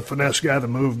the finesse guy, the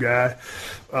move guy,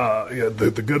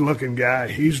 the good-looking guy,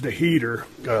 he's the heater,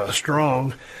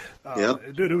 strong.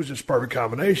 Yep. Dude, it was just a perfect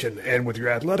combination. And with your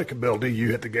athletic ability, you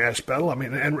hit the gas pedal. I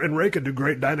mean, and Ray could do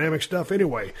great dynamic stuff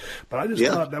anyway. But I just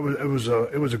thought that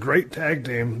it was a great tag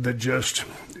team that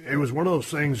it was one of those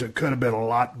things that could have been a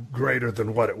lot greater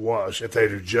than what it was if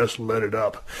they'd have just lit it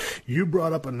up. You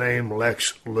brought up a name,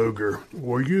 Lex Luger.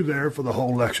 Were you there for the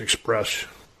whole Lex Express?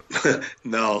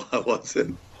 No, I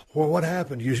wasn't. Well, what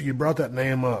happened? You brought that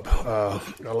name up.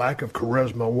 A lack of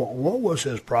charisma. What was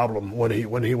his problem when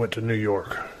he went to New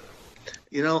York?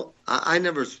 I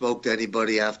never spoke to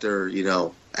anybody after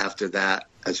that,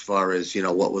 as far as,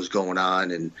 what was going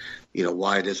on and,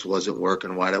 why this wasn't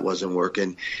working, why that wasn't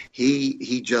working.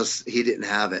 He didn't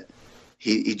have it.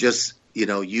 He just,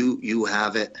 you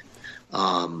have it.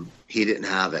 He didn't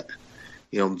have it.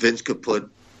 Vince could put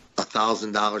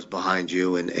 $1,000 behind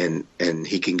you and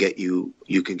he can get you,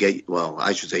 he could get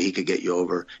you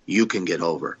over. You can get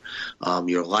over.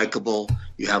 You're likable.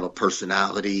 You have a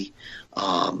personality.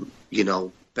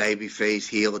 Baby face,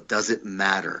 heel, it doesn't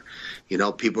matter.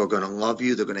 People are going to love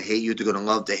you. They're going to hate you. They're going to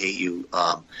love to hate you.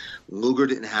 Luger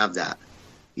didn't have that.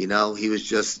 He was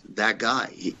just that guy.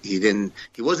 He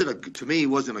wasn't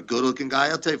a good looking guy.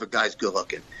 I'll tell you if a guy's good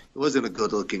looking. He wasn't a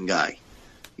good looking guy.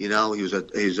 He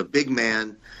was a big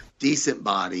man, decent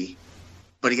body,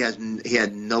 but he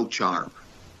had no charm.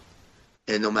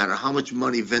 And no matter how much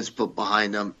money Vince put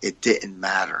behind him, it didn't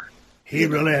matter. He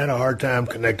really had a hard time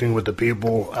connecting with the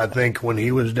people. I think when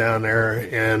he was down there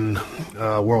in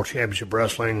World Championship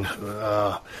Wrestling,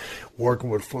 working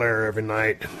with Flair every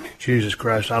night, Jesus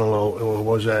Christ, I don't know,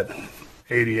 was that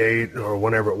 88 or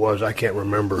whenever it was? I can't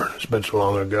remember. It's been so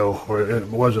long ago. Or it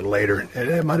wasn't later.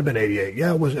 It might have been 88.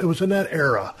 Yeah, it was in that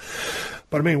era.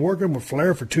 But, I mean, working with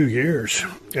Flair for 2 years,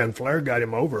 and Flair got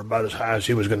him over about as high as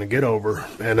he was going to get over.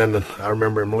 And then I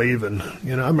remember him leaving.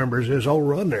 I remember his whole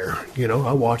run there.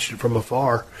 I watched it from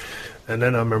afar. And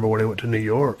then I remember when he went to New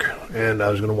York, and I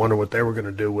was going to wonder what they were going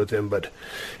to do with him. But,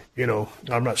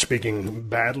 I'm not speaking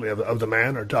badly of the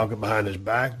man or talking behind his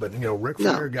back. But, Ric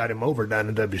Flair got him over down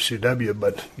in WCW.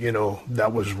 But,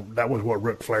 that was what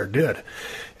Ric Flair did.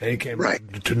 And he came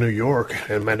to New York,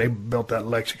 and, man, they built that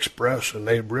Lex Express, and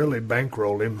they really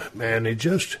bankrolled him. Man, he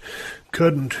just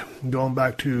couldn't, going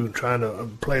back to trying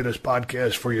to play this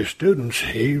podcast for your students,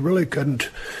 he really couldn't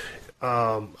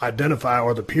identify,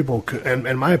 or the people,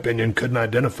 in my opinion, couldn't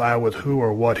identify with who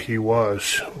or what he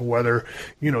was. Whether,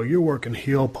 you're working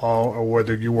heel, Paul, or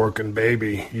whether you're working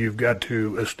baby, you've got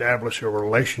to establish a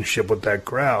relationship with that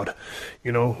crowd.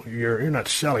 You're not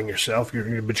selling yourself,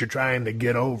 but you're trying to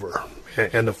get over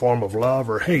in the form of love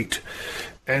or hate.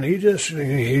 And he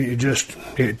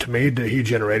to me, he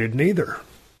generated neither.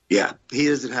 Yeah, he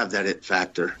doesn't have that it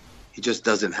factor. He just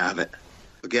doesn't have it.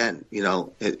 Again,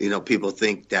 people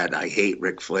think that I hate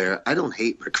Ric Flair. I don't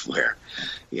hate Ric Flair.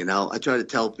 I try to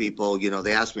tell people,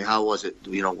 they ask me, how was it,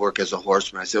 work as a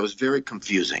horseman? I said, it was very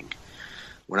confusing.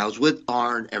 When I was with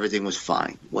Arn, everything was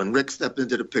fine. When Rick stepped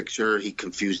into the picture, he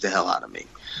confused the hell out of me.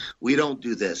 We don't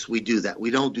do this. We do that.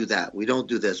 We don't do that. We don't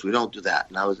do this. We don't do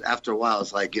that. And after a while, I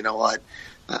was like, you know what?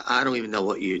 I don't even know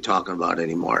what you're talking about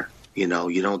anymore. You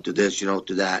don't do this. You don't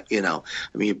do that.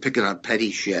 You're picking on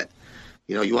petty shit.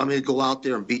 You want me to go out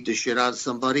there and beat the shit out of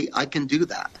somebody? I can do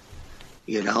that.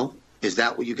 Is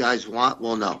that what you guys want?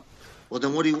 Well, no. Well,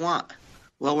 then what do you want?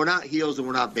 Well, we're not heels and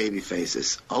we're not baby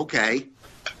faces. Okay.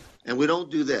 And we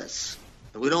don't do this.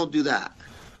 And we don't do that.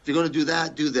 If you're going to do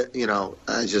that, do that. It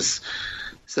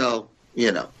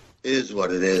is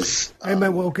what it is. Hey,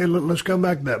 man, well, okay, let's come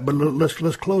back to that. But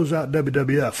let's close out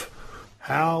WWF.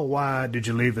 Why did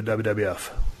you leave the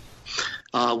WWF?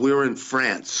 We were in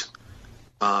France.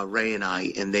 Ray and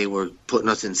I, and they were putting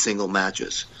us in single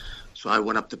matches. So I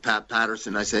went up to Pat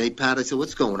Patterson. I said, hey, Pat,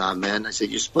 what's going on, man? I said,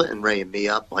 you're splitting Ray and me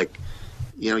up. Like,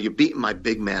 you're beating my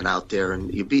big man out there,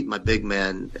 and you beat my big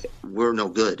man. We're no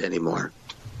good anymore.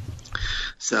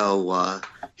 So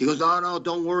he goes, oh, no,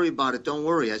 don't worry about it. Don't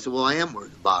worry. I said, well, I am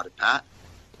worried about it, Pat.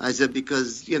 I said,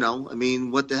 because,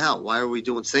 what the hell? Why are we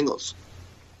doing singles?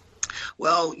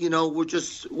 Well, we're going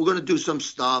to do some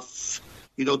stuff.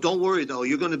 Don't worry, though.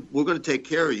 We're going to take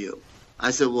care of you. I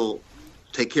said, well,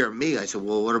 take care of me. I said,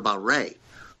 well, what about Ray?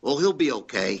 Well, he'll be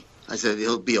okay. I said,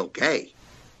 he'll be okay.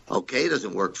 Okay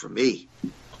doesn't work for me.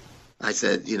 I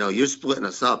said, you're splitting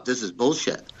us up. This is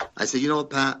bullshit. I said, you know what,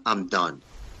 Pat? I'm done.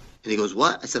 And he goes,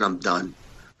 what? I said, I'm done.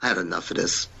 I had enough of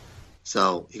this.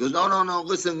 So he goes, no,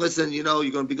 listen, you're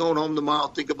going to be going home tomorrow.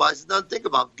 Think about it. I said, no, think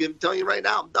about it. I'm telling you right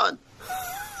now, I'm done.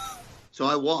 So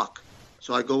I walk.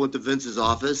 So I go into Vince's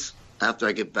office. After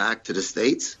I get back to the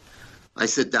States, I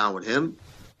sit down with him.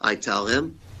 I tell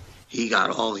him. He got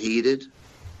all heated.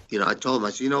 I told him,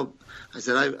 I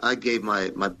said, I gave my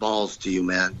balls to you,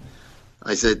 man.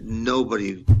 I said,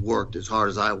 nobody worked as hard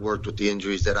as I worked with the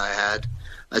injuries that I had.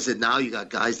 I said, now you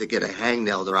got guys that get a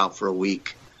hangnail, they're out for a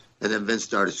week. And then Vince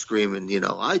started screaming,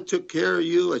 I took care of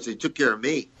you. I said, you took care of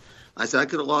me. I said, I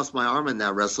could have lost my arm in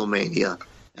that WrestleMania.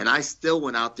 And I still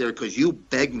went out there because you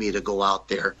begged me to go out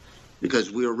there.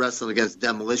 Because we were wrestling against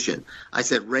Demolition. I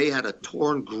said, Ray had a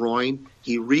torn groin.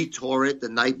 He re-tore it the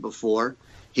night before.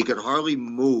 He could hardly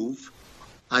move.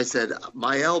 I said,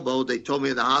 my elbow, they told me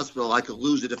in the hospital I could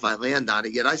lose it if I land on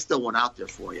it, yet I still went out there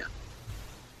for you.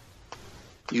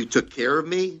 You took care of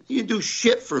me? You didn't do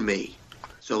shit for me.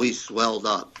 So he swelled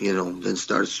up, Vince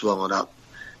started swelling up.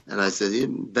 And I said, you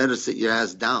better sit your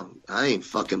ass down. I ain't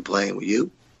fucking playing with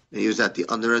you. And he was at the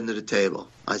under end of the table.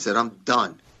 I said, I'm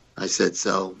done. I said,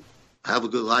 so have a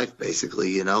good life,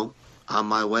 basically, on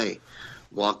my way.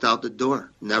 Walked out the door,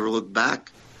 never looked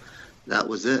back. That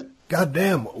was it.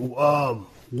 Goddamn.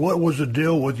 What was the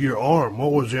deal with your arm?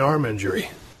 What was the arm injury?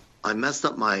 I messed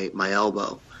up my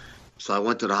elbow. So I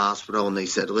went to the hospital, and they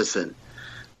said, listen,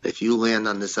 if you land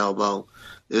on this elbow,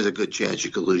 there's a good chance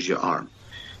you could lose your arm.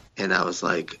 And I was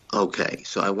like, okay.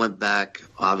 So I went back,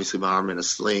 obviously my arm in a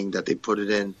sling that they put it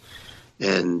in.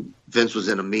 And Vince was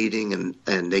in a meeting,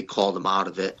 and they called him out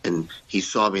of it. And he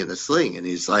saw me in the sling, and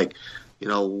he's like,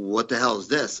 what the hell is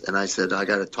this? And I said, I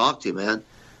got to talk to you, man.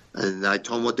 And I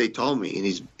told him what they told me.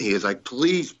 And he was like,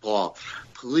 please, Paul,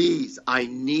 please, I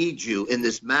need you in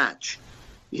this match.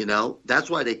 That's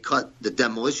why they cut the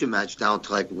demolition match down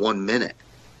to like 1 minute.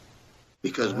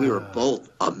 Because we were both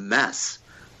a mess.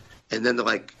 And then they're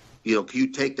like, can you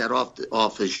take that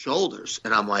off his shoulders?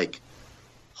 And I'm like,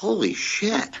 holy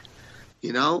shit.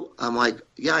 I'm like,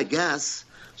 yeah, I guess.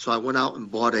 So I went out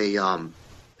and bought a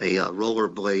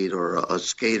rollerblade or a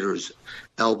skater's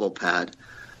elbow pad.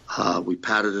 We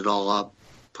padded it all up,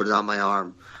 put it on my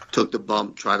arm, took the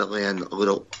bump, tried to land a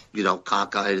little,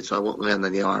 cockeyed, so I wouldn't land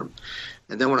on the arm.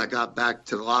 And then when I got back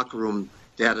to the locker room,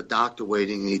 they had a doctor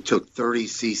waiting, and he took 30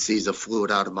 cc's of fluid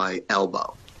out of my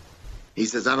elbow. He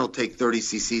says, I don't take 30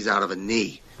 cc's out of a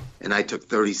knee, and I took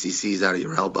 30 cc's out of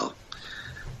your elbow.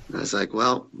 And I was like,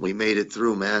 well, we made it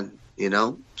through, man,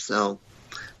 So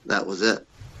that was it.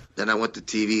 Then I went to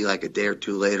TV like a day or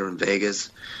two later in Vegas,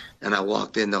 and I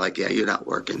walked in. They're like, yeah, you're not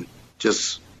working.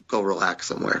 Just go relax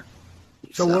somewhere.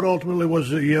 So what ultimately was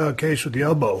the case with the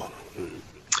elbow?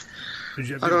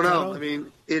 I don't know. I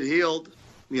mean, it healed,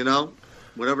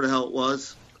 whatever the hell it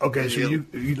was. Okay, so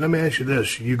you let me ask you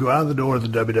this. You go out the door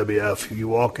of the WWF. You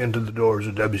walk into the doors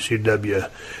of WCW.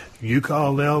 You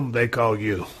call them, they call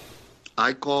you.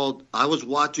 I was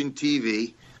watching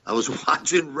TV. I was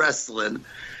watching wrestling,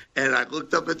 and I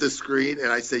looked up at the screen,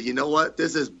 and I said, you know what?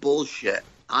 This is bullshit.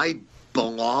 I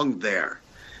belong there,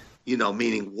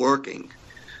 meaning working.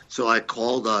 So I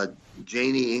called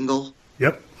Janie Engel.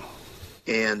 Yep.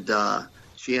 And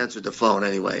she answered the phone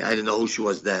anyway. I didn't know who she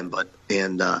was then,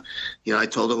 I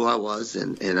told her who I was,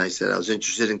 and I said I was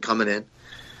interested in coming in.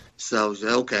 So she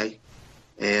said, okay.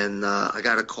 And I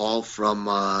got a call from,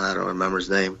 I don't remember his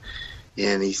name,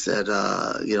 and he said,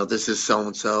 this is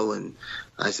so-and-so. And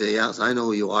I said, yes, I know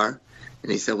who you are.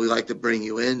 And he said, we'd like to bring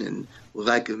you in, and we'd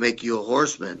like to make you a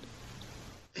horseman.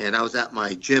 And I was at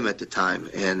my gym at the time,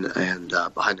 and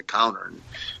behind the counter. And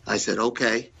I said,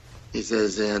 okay. He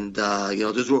says, and,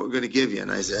 this is what we're going to give you.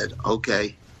 And I said,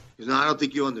 okay. He goes, no, I don't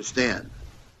think you understand.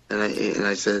 And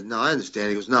I said, no, I understand.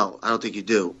 He goes, no, I don't think you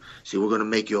do. See, we're going to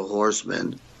make you a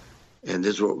horseman, and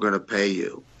this is what we're going to pay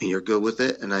you. And you're good with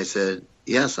it? And I said,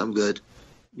 yes, I'm good.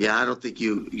 Yeah, I don't think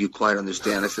you quite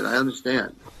understand. I said, I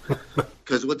understand.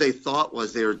 Because what they thought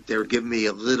was they were giving me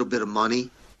a little bit of money.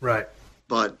 Right.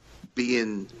 But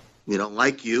being,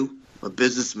 like you, a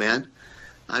businessman,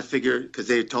 I figured, because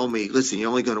they told me, listen, you're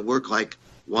only going to work like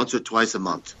once or twice a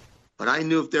month. But I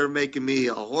knew if they were making me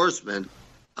a horseman,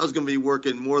 I was going to be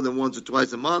working more than once or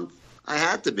twice a month. I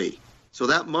had to be. So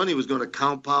that money was going to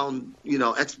compound,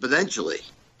 exponentially.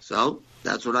 So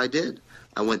that's what I did.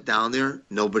 I went down there.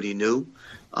 Nobody knew.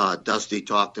 Dusty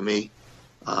talked to me.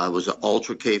 It was an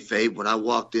ultra kayfabe. When I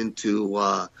walked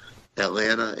into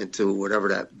Atlanta, into whatever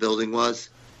that building was,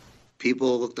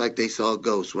 people looked like they saw a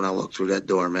ghost when I walked through that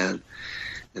door, man.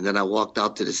 And then I walked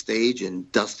out to the stage, and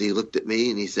Dusty looked at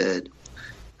me, and I said,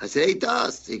 hey,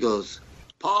 Dust. He goes,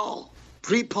 Paul,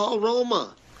 pre-Paul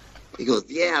Roma. He goes,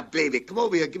 yeah, baby, come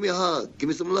over here. Give me a hug. Give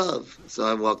me some love. So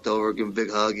I walked over, give him a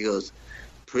big hug. He goes,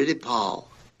 Pretty Paul.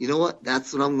 You know what?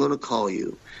 That's what I'm going to call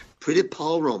you. Pretty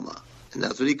Paul Roma. And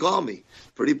that's what he called me.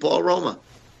 Pretty Paul Roma.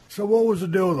 So what was the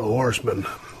deal with the Horseman?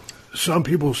 Some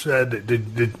people said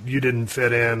that you didn't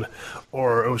fit in,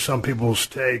 or it was some people's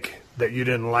take that you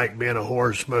didn't like being a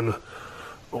horseman.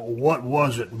 What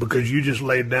was it? Because you just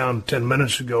laid down 10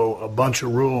 minutes ago a bunch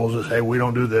of rules that say, hey, we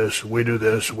don't do this, we do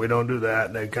this, we don't do that.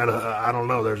 And they kind of, I don't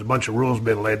know, there's a bunch of rules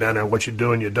being laid down there, what you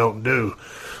do and you don't do.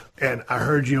 And I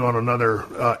heard you on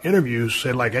another interview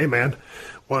say, like, hey, man,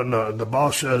 when the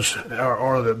boss says,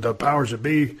 or the powers that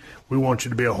be, we want you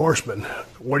to be a horseman,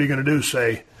 what are you going to do?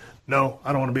 Say, no,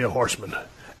 I don't want to be a horseman.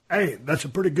 hey, that's a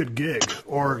pretty good gig,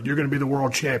 or you're going to be the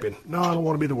world champion. No, I don't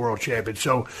want to be the world champion.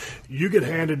 So you get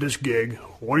handed this gig.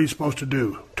 What are you supposed to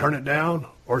do? Turn it down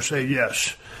or say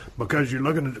yes? Because you're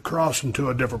looking to cross into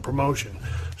a different promotion.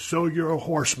 So you're a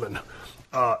horseman.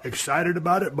 Excited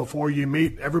about it before you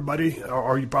meet everybody,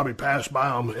 or you probably pass by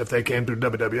them if they came through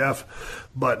WWF.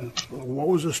 But what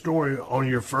was the story on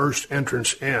your first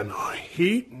entrance in?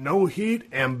 Heat, no heat,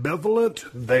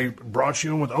 ambivalent? They brought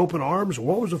you in with open arms?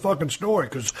 What was the fucking story?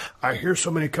 Because I hear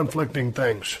so many conflicting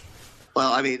things.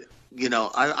 Well, I mean,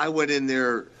 I went in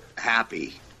there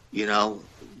happy, going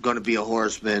to be a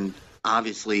horseman.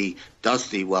 Obviously,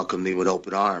 Dusty welcomed me with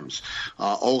open arms.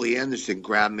 Ole Anderson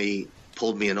grabbed me,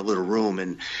 pulled me in a little room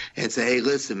and said, hey,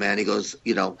 listen, man, he goes,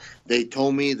 they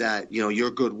told me that, you're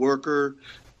a good worker.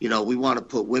 We want to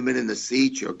put women in the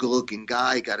seats. You're a good-looking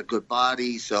guy. You got a good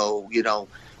body. So,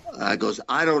 I goes,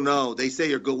 I don't know. They say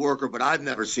you're a good worker, but I've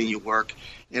never seen you work.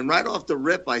 And right off the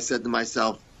rip, I said to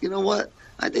myself, you know what?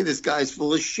 I think this guy's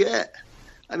full of shit.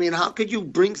 I mean, how could you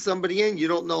bring somebody in? You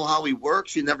don't know how he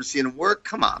works. You've never seen him work.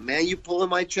 Come on, man. You pulling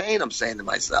my chain, I'm saying to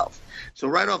myself. So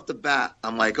right off the bat,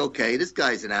 I'm like, okay, this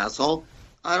guy's an asshole.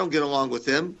 I don't get along with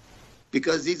him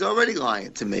because he's already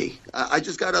lying to me. I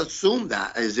just got to assume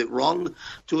that. Is it wrong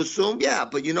to assume? Yeah,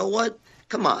 but you know what?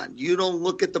 Come on. You don't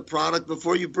look at the product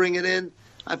before you bring it in?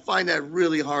 I find that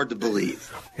really hard to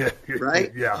believe.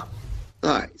 Right? Yeah. All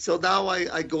right. So now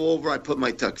I go over, I put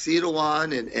my tuxedo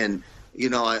on, and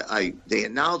they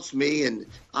announce me, and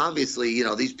obviously,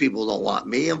 these people don't want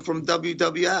me. I'm from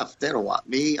WWF. They don't want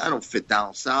me. I don't fit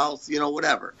down south,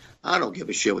 whatever. I don't give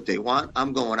a shit what they want.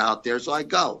 I'm going out there, so I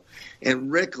go.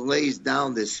 And Rick lays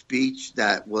down this speech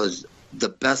that was the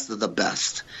best of the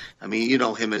best. I mean,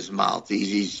 him in his mouth.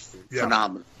 He's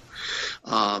phenomenal.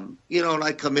 And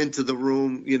I come into the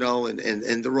room,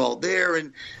 and they're all there,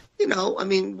 and I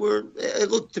mean,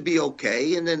 it looked to be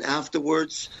okay. And then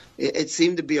afterwards, it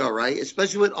seemed to be all right,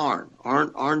 especially with Arn.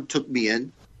 Arn took me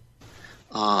in,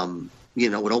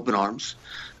 with open arms,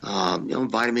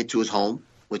 invited me to his home,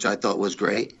 which I thought was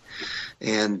great.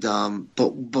 And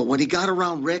but when he got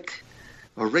around Rick,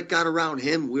 or Rick got around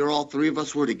him, all three of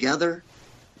us were together.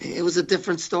 It was a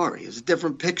different story. It was a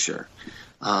different picture.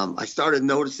 I started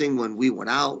noticing when we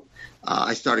went out,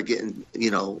 I started getting,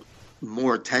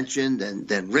 more attention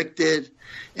than Rick did,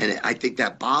 and I think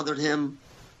that bothered him.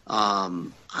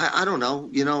 I don't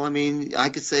know. I mean, I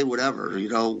could say whatever.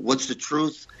 What's the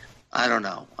truth? I don't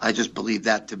know. I just believe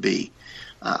that to be.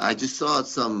 I just saw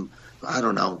some, I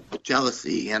don't know,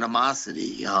 jealousy,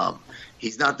 animosity.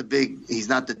 He's not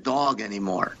the dog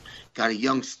anymore. Got a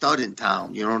young stud in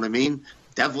town. You know what I mean?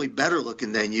 Definitely better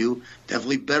looking than you.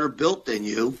 Definitely better built than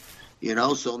you.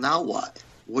 So now what?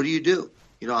 What do you do?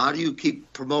 How do you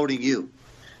keep promoting you?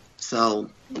 So,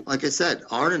 like I said,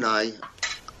 Arn and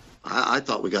I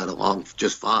thought we got along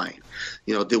just fine.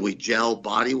 Did we gel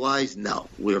body-wise? No.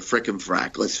 We were frickin'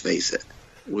 frack, let's face it.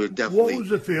 We were definitely... What was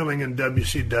the feeling in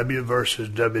WCW versus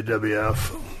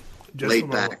WWF? Laid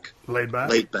back. Laid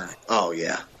back? Laid back. Oh,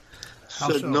 yeah.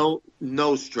 So?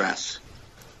 No stress.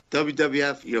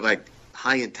 WWF, you're like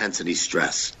high-intensity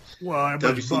stress. Well,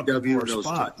 everybody's bucking for a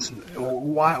spot.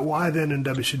 Why then in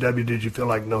WCW did you feel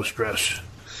like no stress?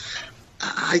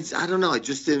 I don't know. I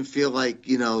just didn't feel like,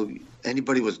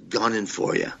 anybody was gunning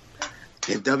for you.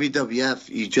 In WWF,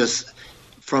 you just,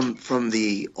 from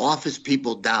the office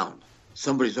people down,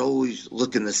 somebody's always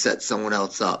looking to set someone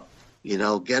else up. Get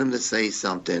them to say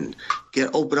something.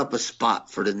 Open up a spot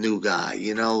for the new guy.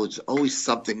 It's always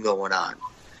something going on.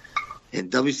 And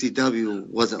WCW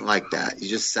wasn't like that. You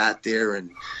just sat there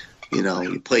and,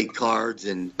 you played cards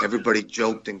and everybody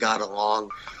joked and got along.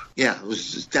 Yeah, it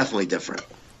was definitely different.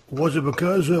 Was it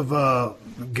because of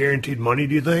guaranteed money,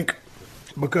 do you think?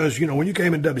 Because, when you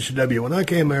came in WCW, when I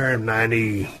came there in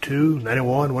 92,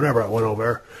 91, whenever I went over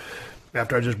there,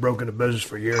 after I just broke into business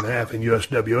for a year and a half in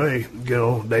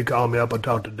USWA, they called me up, I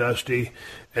talked to Dusty,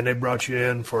 and they brought you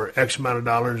in for X amount of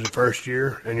dollars the first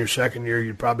year, and your second year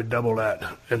you'd probably double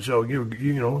that. And so, it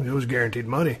was guaranteed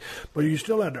money. But you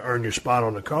still had to earn your spot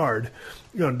on the card.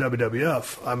 In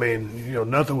WWF, I mean,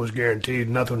 nothing was guaranteed,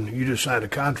 nothing, you just signed a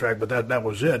contract, but that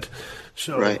was it.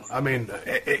 So, right. I mean...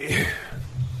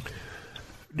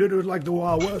 Dude, it was like the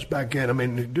Wild West back then. I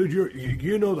mean, dude,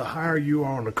 the higher you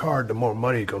are on the card, the more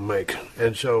money you can make.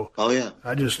 And so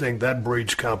I just think that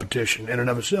breeds competition in and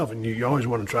of itself, and you always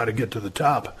want to try to get to the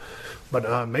top.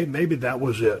 But maybe that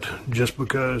was it, just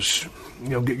because,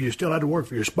 you still had to work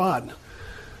for your spot.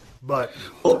 But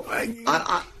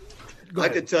I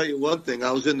could tell you one thing.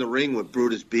 I was in the ring with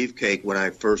Brutus Beefcake when I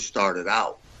first started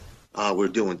out. We were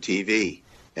doing TV,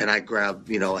 and I grabbed,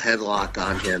 a headlock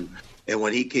on him. And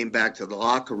when he came back to the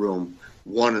locker room,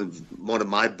 one of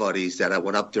my buddies that I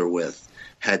went up there with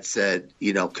had said,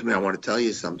 come here, I want to tell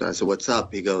you something. I said, what's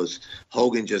up? He goes,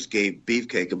 Hogan just gave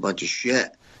Beefcake a bunch of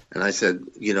shit. And I said,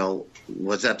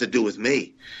 what's that have to do with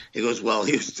me? He goes, well,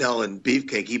 he was telling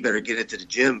Beefcake he better get into the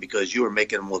gym because you were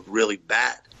making him look really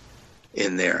bad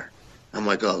in there. I'm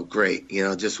like, oh, great.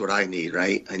 Just what I need,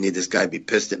 right? I need this guy to be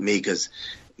pissed at me because,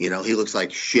 he looks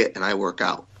like shit and I work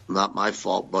out. Not my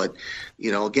fault. But,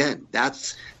 again,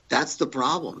 that's the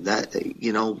problem. That,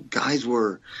 guys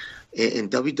were in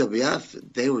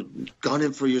WWF, they were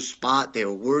gunning for your spot. They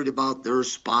were worried about their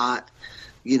spot.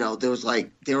 There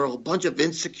were a bunch of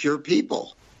insecure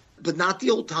people, but not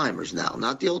the old timers now,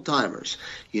 not the old timers.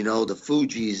 The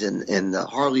Fujis and the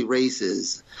Harley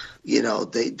Races,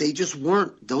 they just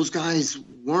weren't, those guys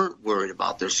weren't worried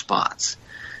about their spots.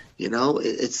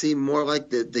 It seemed more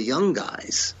like the young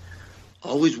guys.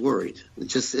 Always worried.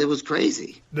 It was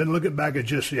crazy. Then looking back at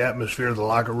just the atmosphere of the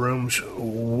locker rooms,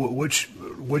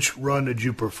 which run did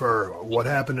you prefer? What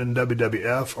happened in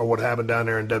WWF or what happened down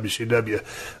there in WCW?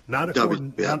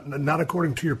 Not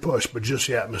according to your push, but just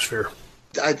the atmosphere.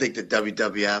 I think the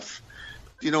WWF.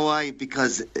 You know why?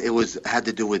 Because it had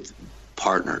to do with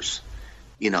partners.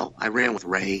 I ran with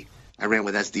Ray. I ran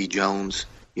with SD Jones.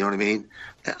 You know what I mean?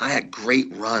 I had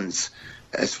great runs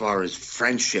as far as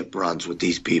friendship runs with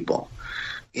these people.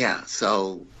 Yeah,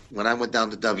 so when I went down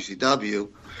to WCW,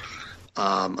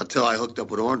 until I hooked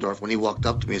up with Orndorff, when he walked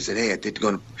up to me and said, hey, I think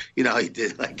you're going to, he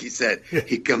did, like he said,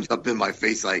 he comes up in my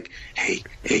face like, hey,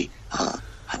 I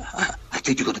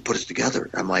think you're going to put us together.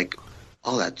 I'm like,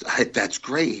 oh, that's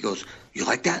great. He goes, you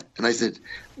like that? And I said,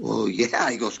 well,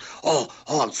 yeah. He goes, oh,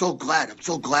 I'm so glad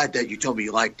that you told me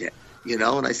you liked it. And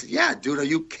I said, yeah, dude, are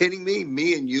you kidding me?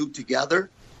 Me and you together?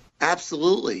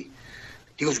 Absolutely.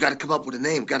 He goes, got to come up with a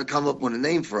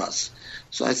name for us.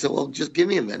 So I said, well, just give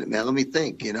me a minute, man. Let me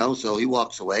think, So he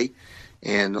walks away,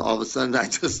 and all of a sudden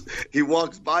he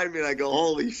walks by me, and I go,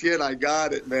 holy shit, I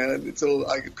got it, man. And so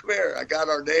I go, come here, I got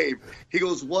our name. He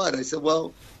goes, what? I said,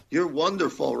 well, you're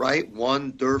wonderful, right?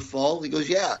 Wonderful. He goes,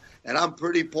 yeah. And I'm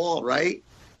Pretty Paul, right?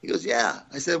 He goes, yeah.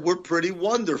 I said, we're pretty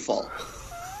wonderful.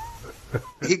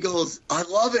 He goes, I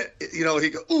love it. He goes,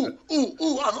 ooh,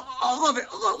 I love it.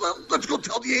 Let's go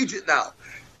tell the agent now.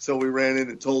 So we ran in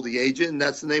and told the agent, and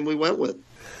that's the name we went with.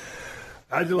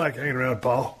 How'd you like hanging around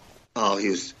Paul? Oh,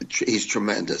 he's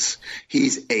tremendous.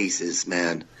 He's aces,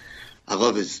 man. I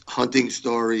love his hunting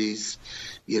stories,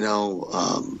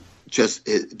 just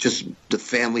the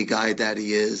family guy that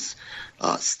he is,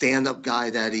 stand-up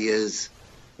guy that he is.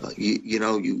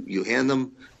 You hand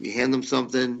them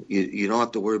something, you don't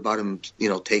have to worry about him,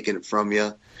 taking it from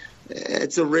you.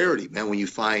 It's a rarity, man, when you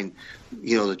find,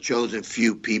 the chosen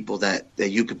few people that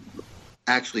you could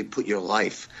actually put your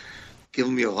life, give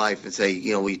them your life and say,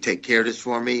 will you take care of this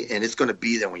for me? And it's going to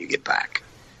be there when you get back.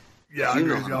 Yeah, I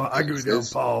agree with you,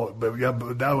 Paul. But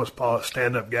that was Paul,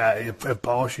 stand-up guy. If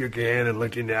Paul shook your hand and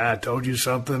looked in the eye and told you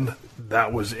something,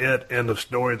 that was it. End of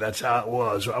story. That's how it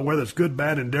was. Whether it's good,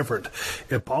 bad, and different.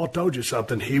 If Paul told you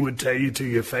something, he would tell you to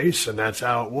your face, and that's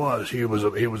how it was. He was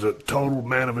a total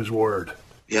man of his word.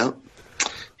 Yep.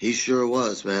 He sure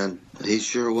was, man. He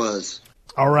sure was.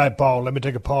 All right, Paul, let me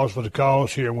take a pause for the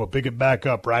calls here, and we'll pick it back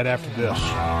up right after this.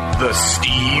 The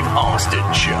Steve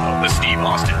Austin Show. The Steve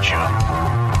Austin Show.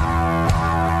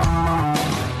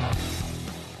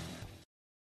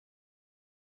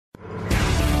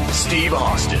 Steve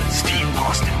Austin,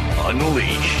 Unleashed.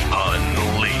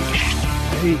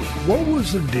 Hey, what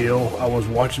was the deal? I was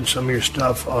watching some of your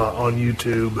stuff on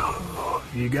YouTube.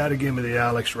 You got to give me the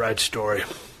Alex Wright story.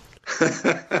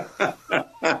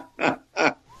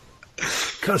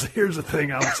 Because here's the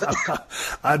thing,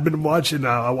 I'd been watching.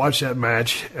 I watched that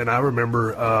match, and I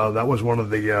remember that was one of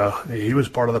the. He was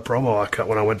part of the promo I cut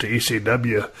when I went to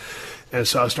ECW. And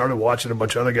so I started watching a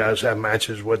bunch of other guys have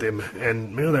matches with him.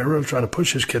 And, they were really trying to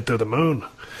push this kid through the moon.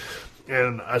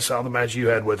 And I saw the match you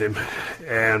had with him.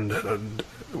 And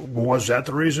was that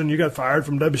the reason you got fired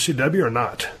from WCW or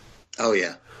not? Oh,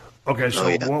 yeah. Okay, so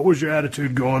what was your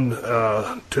attitude going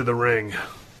to the ring?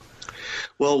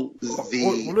 Well,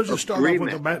 let's just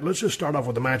start off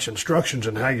with the match instructions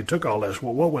and how you took all this.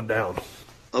 What went down?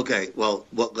 Okay, well,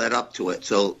 what led up to it?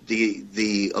 So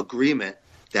the agreement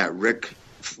that Ric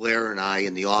Flair and I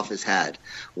in the office had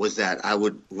was that I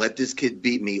would let this kid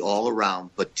beat me all around,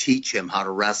 but teach him how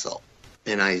to wrestle.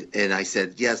 And I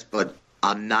said, yes, but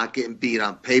I'm not getting beat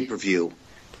on pay-per-view.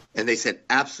 And they said,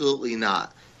 absolutely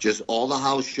not. Just all the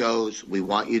house shows. We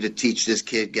want you to teach this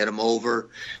kid, get him over,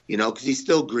 because he's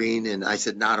still green. And I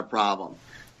said, not a problem.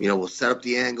 We'll set up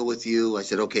the angle with you. I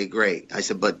said, okay, great. I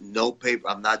said, but no paper.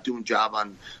 I'm not doing job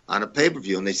on a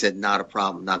pay-per-view. And they said, not a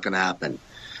problem. Not going to happen.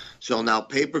 So now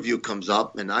pay-per-view comes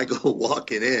up, and I go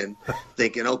walking in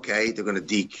thinking, okay, they're going to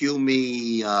DQ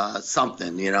me,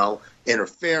 something,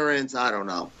 interference, I don't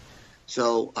know.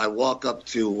 So I walk up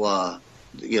to,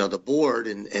 the board,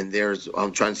 and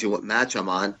I'm trying to see what match I'm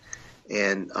on,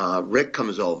 and Rick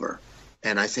comes over.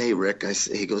 And I say, hey, Rick,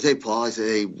 he goes, hey, Paul. I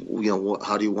say, hey,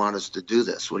 how do you want us to do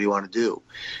this? What do you want to do?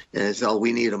 And he said, oh,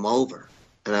 we need him over.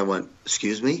 And I went,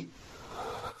 excuse me?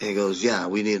 And he goes, yeah,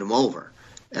 we need him over.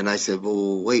 And I said,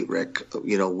 well, wait, Rick,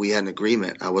 we had an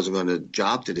agreement. I wasn't going to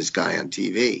job to this guy on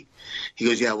TV. He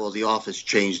goes, yeah, well, the office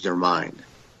changed their mind.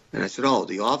 And I said, oh,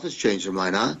 the office changed their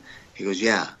mind, huh? He goes,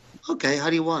 yeah. Okay, how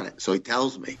do you want it? So he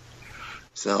tells me.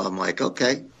 So I'm like,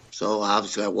 okay. So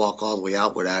obviously I walk all the way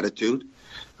out with attitude.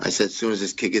 I said, as soon as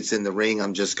this kid gets in the ring,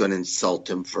 I'm just going to insult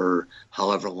him for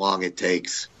however long it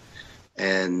takes.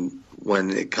 And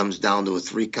when it comes down to a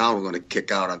 3 count, I'm going to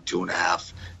kick out on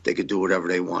 2.5. They could do whatever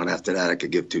they want. After that, I could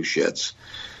give 2 shits.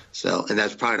 So, and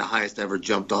that's probably the highest I ever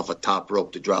jumped off a top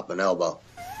rope to drop an elbow.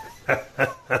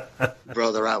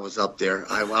 Brother, I was up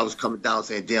there. I was coming down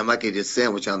saying, damn, I could eat a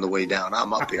sandwich on the way down.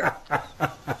 I'm up here.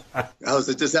 I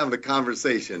was just having a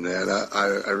conversation, man.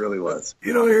 I really was.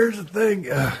 Here's the thing,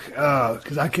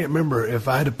 because I can't remember if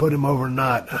I had to put him over or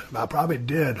not. I probably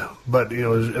did, but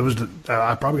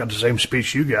I probably got the same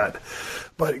speech you got.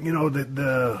 But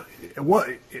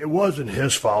it wasn't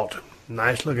his fault.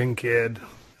 Nice looking kid.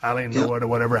 I don't even know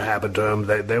whatever happened to him.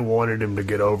 They wanted him to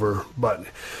get over, but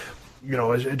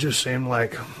it just seemed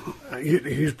like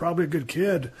he's probably a good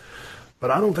kid,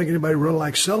 but I don't think anybody really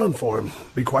likes selling for him, to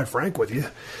be quite frank with you.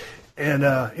 And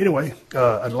anyway,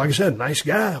 like I said, nice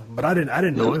guy, but I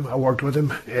didn't know him. I worked with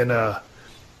him. And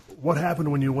what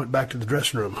happened when you went back to the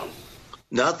dressing room?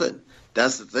 Nothing.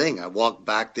 That's the thing. I walked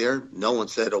back there. No one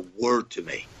said a word to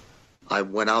me. I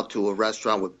went out to a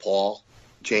restaurant with Paul,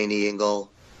 Janie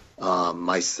Engel,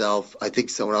 myself, I think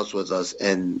someone else was us,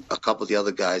 and a couple of the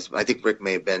other guys. I think Rick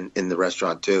may have been in the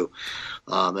restaurant too.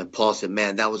 And Paul said,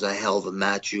 man, that was a hell of a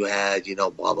match you had, blah,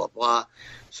 blah, blah.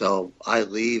 So I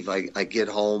leave, I get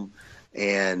home,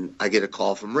 and I get a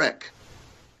call from Rick.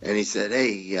 And he said,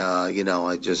 hey, I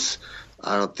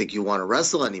don't think you want to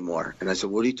wrestle anymore. And I said,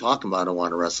 what are you talking about? I don't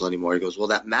want to wrestle anymore. He goes, well,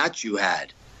 that match you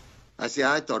had. I said,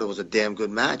 I thought it was a damn good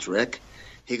match, Rick.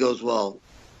 He goes, well,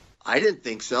 I didn't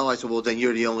think so. I said, well, then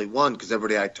you're the only one, because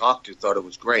everybody I talked to thought it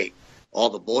was great. All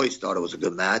the boys thought it was a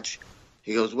good match.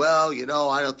 He goes, well,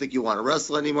 I don't think you want to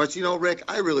wrestle anymore. I said, Rick,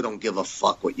 I really don't give a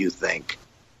fuck what you think.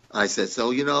 I said,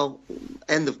 so,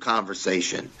 end of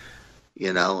conversation.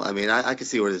 I can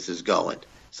see where this is going.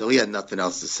 So he had nothing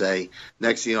else to say.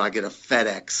 Next thing I get a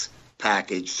FedEx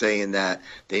package saying that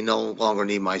they no longer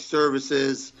need my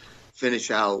services,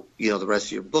 finish out, the rest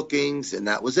of your bookings, and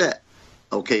that was it.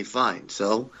 Okay, fine.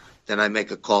 So then I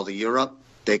make a call to Europe.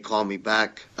 They call me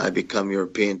back. I become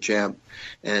European champ.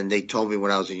 And they told me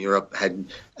when I was in Europe, had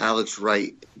Alex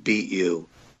Wright beat you,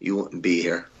 you wouldn't be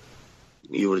here.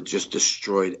 You would have just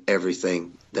destroyed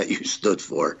everything that you stood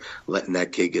for, letting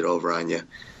that kid get over on you.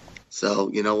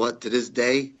 So, you know what? To this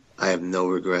day, I have no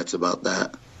regrets about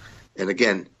that. And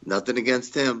again, nothing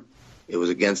against him. It was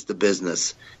against the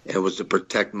business. And it was to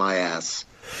protect my ass.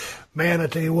 Man, I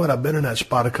tell you what, I've been in that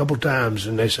spot a couple times,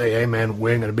 and they say, hey, man,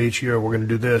 we ain't going to beat you, or we're going to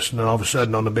do this. And then all of a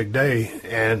sudden on the big day,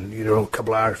 and, a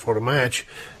couple hours before the match,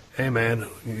 hey, man,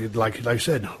 like I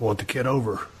said, want the kid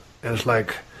over. And it's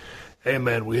like, hey,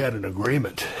 man, we had an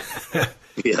agreement.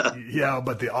 Yeah. Yeah,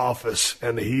 but the office,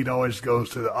 and the heat always goes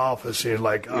to the office. And you're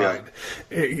like, all right,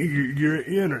 you're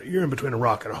in between a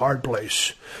rock and a hard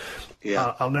place.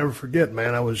 Yeah. I'll never forget,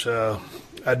 man.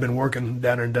 I'd been working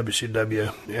down there in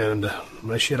WCW, and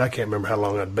I can't remember how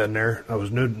long I'd been there. I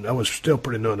was still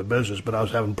pretty new in the business, but I was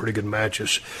having pretty good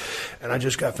matches. And I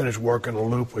just got finished working a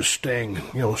loop with Sting.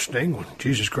 Sting,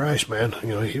 Jesus Christ, man.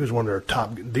 He was one of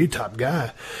the top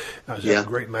guy. I was having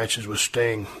great matches with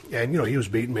Sting, and he was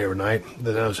beating me every night.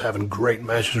 Then I was having great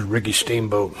matches with Ricky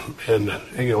Steamboat, and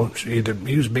either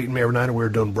he was beating me every night, or we were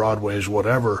doing Broadways,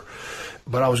 whatever.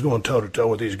 But I was going toe-to-toe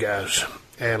with these guys.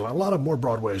 And a lot of more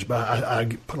Broadways, but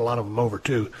I put a lot of them over,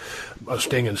 too,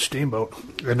 Sting and Steamboat.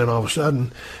 And then all of a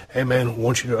sudden, hey, man, I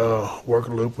want you to work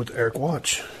a loop with Eric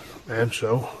Watts. And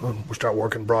so we start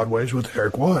working Broadways with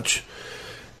Eric Watts.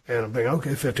 And I'm thinking,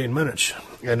 okay, 15 minutes.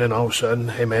 And then all of a sudden,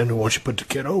 hey, man, we want you to put the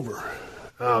kid over.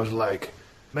 And I was like,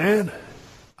 man,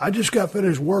 I just got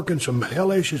finished working some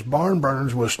hellacious barn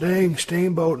burners with Sting,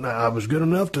 Steamboat, and I was good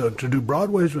enough to do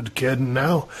Broadways with the kid, and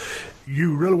now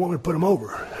you really want me to put him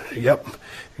over? Yep.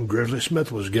 And Grizzly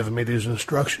Smith was giving me these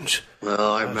instructions.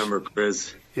 Well, I remember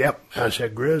Grizz. Yep. I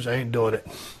said, Grizz, I ain't doing it.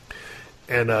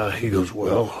 And he goes,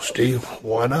 well, Steve,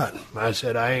 why not? I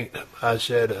said, I ain't. I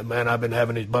said, man, I've been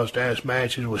having these bust-ass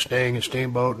matches with Sting and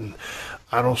Steamboat, and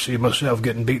I don't see myself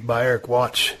getting beat by Eric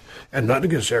Watts. And nothing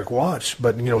against Eric Watts,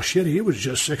 but, shit, he was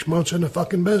just 6 months in the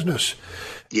fucking business.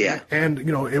 Yeah. And,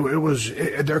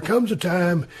 there comes a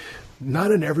time,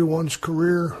 not in everyone's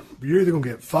career, you're either going to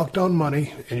get fucked on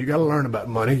money, and you got to learn about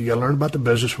money. You got to learn about the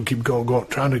business. We keep going,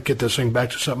 trying to get this thing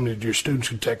back to something that your students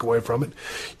can take away from it.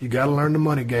 You got to learn the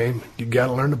money game. You got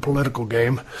to learn the political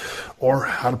game, or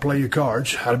how to play your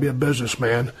cards, how to be a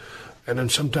businessman. And then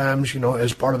sometimes,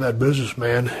 as part of that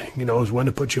businessman, is when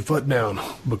to put your foot down,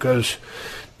 because,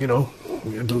 they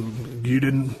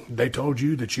told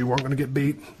you that you weren't going to get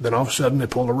beat. Then all of a sudden they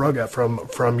pulled the rug out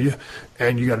from you,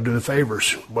 and you got to do the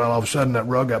favors. Well, all of a sudden that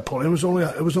rug got pulled. It was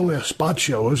only a spot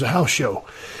show. It was a house show.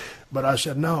 But I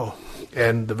said no.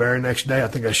 And the very next day, I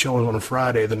think that show was on a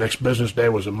Friday. The next business day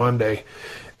was a Monday.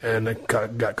 And I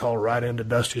got called right into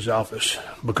Dusty's office,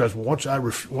 because once I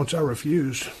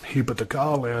refused, he put the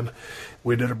call in.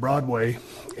 We did a Broadway,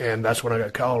 and that's when I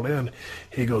got called in.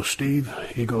 He goes, Steve,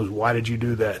 he goes, why did you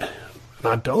do that? And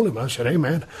I told him, I said, hey,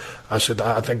 man, I said,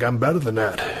 I think I'm better than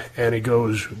that. And he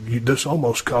goes, this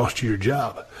almost cost you your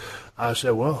job. I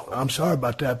said, well, I'm sorry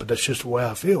about that, but that's just the way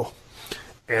I feel.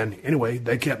 And anyway,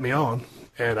 they kept me on,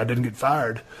 and I didn't get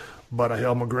fired. But I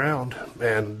held my ground,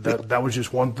 and that was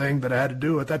just one thing that I had to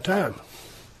do at that time.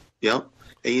 Yep.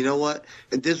 And you know what?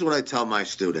 And this is what I tell my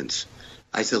students.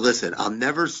 I said, listen, I'll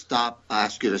never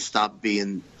ask you to stop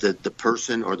being the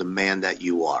person or the man that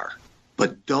you are.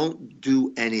 But don't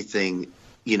do anything,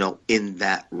 in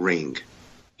that ring,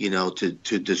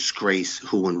 to disgrace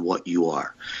who and what you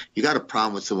are. You got a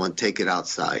problem with someone, take it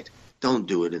outside. Don't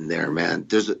do it in there, man.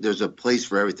 There's a place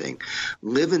for everything.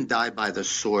 Live and die by the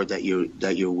sword that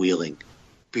you're wielding,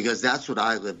 because that's what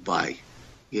I live by.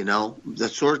 The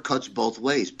sword cuts both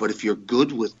ways, but if you're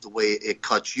good with the way it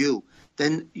cuts you,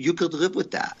 then you could live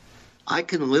with that. I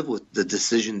can live with the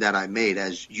decision that I made,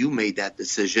 as you made that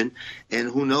decision, and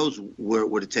who knows where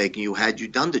it would have taken you had you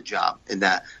done the job in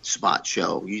that spot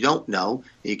show. You don't know.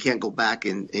 You can't go back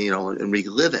and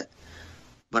relive it.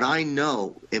 But I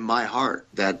know in my heart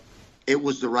that it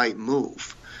was the right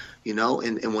move,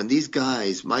 and when these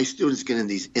guys, my students, get in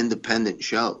these independent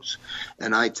shows,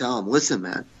 and I tell them, listen,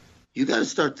 man, you got to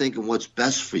start thinking what's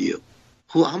best for you.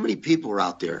 How many people are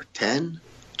out there? 10,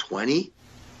 20,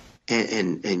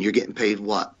 and you're getting paid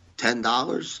what? $10,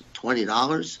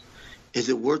 $20? Is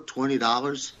it worth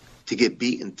 $20 to get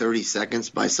beat in 30 seconds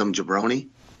by some jabroni?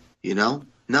 No,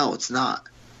 it's not.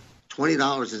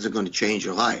 $20 isn't going to change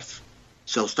your life.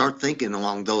 So start thinking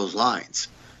along those lines.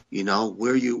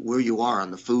 Where you are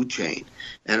on the food chain.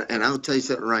 And I'll tell you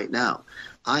something right now.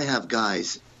 I have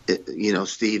guys,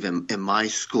 Steve, in my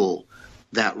school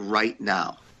that right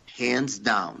now, hands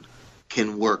down,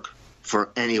 can work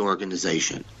for any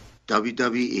organization.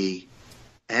 WWE,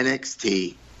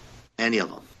 NXT, any of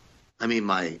them. I mean,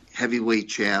 my heavyweight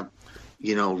champ,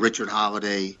 Richard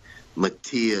Holiday,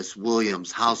 Matthias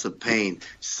Williams, House of Pain,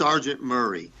 Sergeant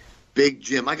Murray, Big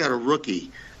Jim. I got a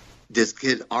rookie, this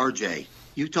kid, RJ.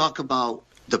 You talk about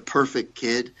the perfect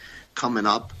kid coming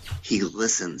up, he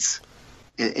listens.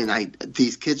 And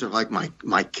these kids are like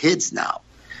my kids now.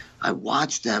 I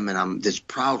watch them, and I'm this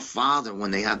proud father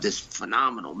when they have this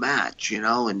phenomenal match,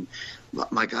 and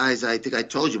my guys, I think I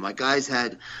told you, my guys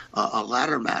had a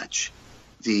ladder match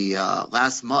the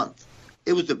last month.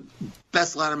 It was the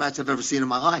best ladder match I've ever seen in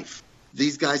my life.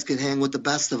 These guys can hang with the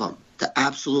best of them, the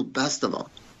absolute best of them.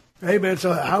 Hey, man,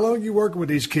 so how long are you working with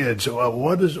these kids?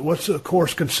 What's the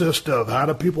course consist of? How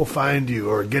do people find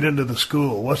you or get into the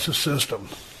school? What's the system?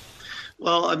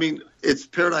 Well, I mean, it's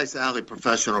Paradise Alley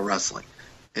Professional Wrestling.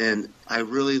 And I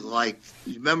really liked,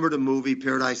 you remember the movie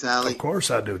Paradise Alley? Of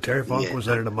course I do. Terry Funk was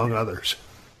in it, among others.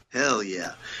 Hell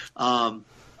yeah.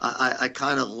 I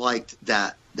kind of liked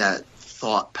that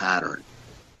thought pattern,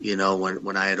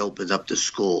 when I had opened up the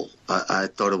school. I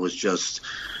thought it was just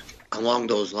along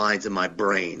those lines in my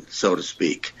brain, so to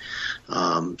speak.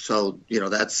 So,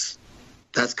 that's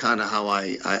kind of how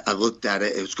I looked at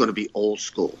it. It was going to be old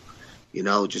school,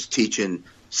 just teaching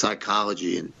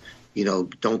psychology and,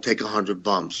 don't take 100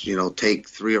 bumps, take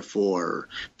 3 or 4,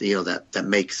 that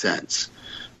makes sense.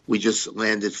 We just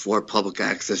landed 4 public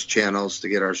access channels to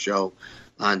get our show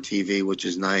on TV, which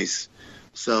is nice.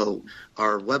 So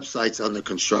our website's under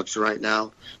construction right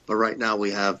now, but right now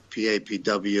we have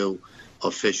PAPW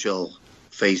official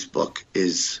Facebook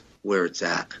is where it's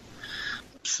at.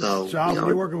 So how are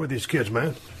you working with these kids,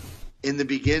 man? In the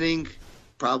beginning,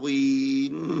 probably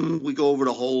we go over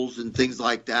the holes and things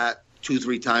like that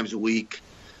 2-3 times a week.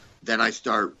 Then I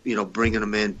start, bringing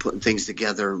them in, putting things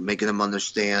together, making them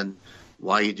understand,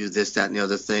 why you do this, that, and the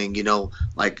other thing.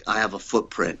 Like I have a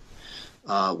footprint,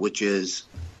 which is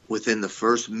within the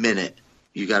first minute,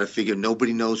 you got to figure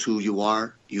nobody knows who you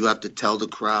are. You have to tell the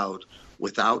crowd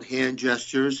without hand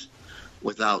gestures,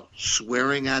 without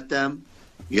swearing at them.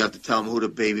 You have to tell them who the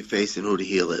babyface and who the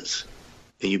heel is.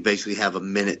 And you basically have a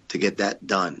minute to get that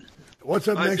done. What's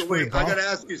up next for you, Paul? I got to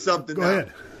ask you something Go now.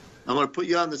 ahead. I'm going to put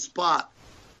you on the spot.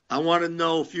 I want to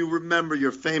know if you remember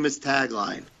your famous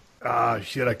tagline.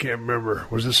 Shit, I can't remember.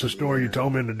 Was this a story you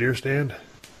told me in the deer stand?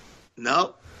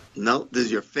 No, this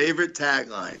is your favorite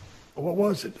tagline. What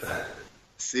was it?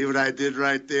 See what I did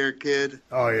right there, kid?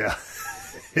 Oh, yeah.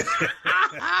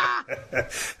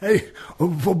 Hey,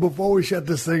 before we shut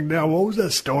this thing down, what was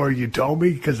that story you told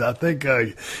me? Because I think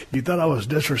you thought I was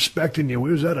disrespecting you.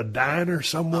 We was at a diner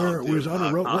somewhere. We was on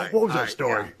the road. What was that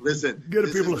story? Yeah. Listen, give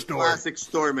the people a story. Classic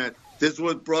story, man. This is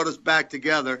what brought us back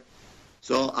together.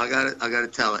 So I got to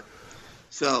tell it.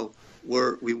 So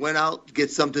we went out to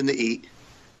get something to eat,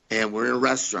 and we're in a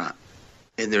restaurant,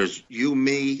 and there's you,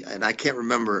 me, and I can't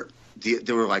remember.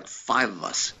 There were like 5 of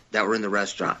us that were in the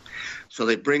restaurant. So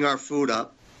they bring our food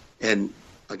up, and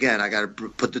again, I got to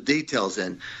put the details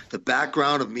in. The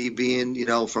background of me being,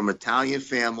 from an Italian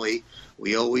family,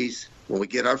 we always, when we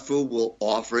get our food, we'll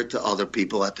offer it to other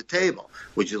people at the table.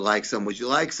 Would you like some? Would you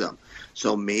like some?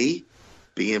 So me,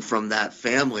 being from that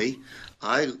family,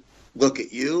 I look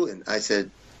at you and I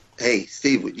said, hey,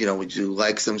 Steve, would you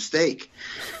like some steak?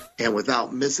 And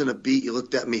without missing a beat, you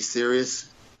looked at me serious,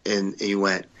 and you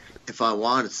went, if I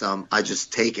wanted some, I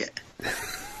just take it.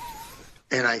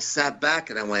 And I sat back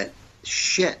and I went,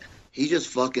 shit, he just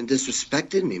fucking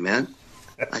disrespected me, man.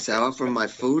 I said, I offer him my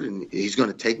food and he's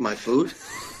going to take my food?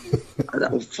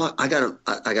 I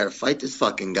gotta fight this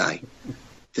fucking guy.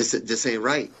 This ain't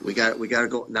right. We got to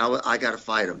go. Now I got to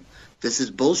fight him. This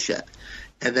is bullshit.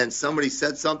 And then somebody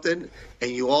said something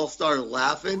and you all started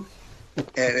laughing.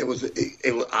 And it was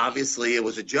obviously it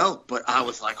was a joke, but I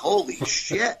was like, holy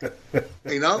shit,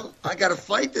 I got to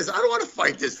fight this. I don't want to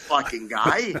fight this fucking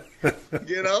guy, but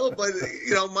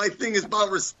my thing is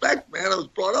about respect, man. I was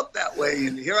brought up that way,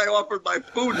 and here I offered my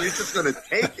food, and you're just going to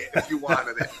take it if you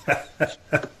wanted it.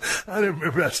 I didn't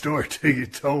remember that story till you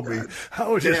told me. I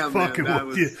was just fucking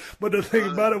with you. But the thing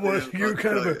about it was, you're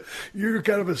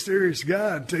kind of a serious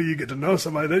guy until you get to know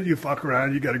somebody. Then you fuck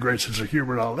around. You got a great sense of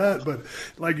humor and all that. But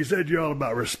like you said, you're all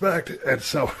about respect, and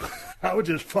so I was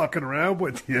just fucking around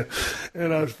with you.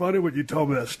 And it was funny when you told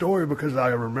me that story because I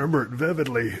remember it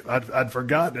vividly. I'd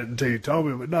forgotten it until you told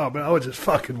me, but no, man, I was just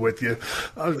fucking with you.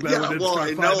 I was glad we didn't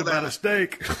start fighting about a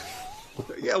steak.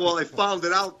 Yeah, well, I found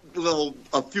it out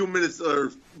a few minutes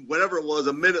or whatever it was,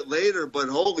 a minute later, but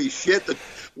holy shit,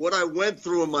 what I went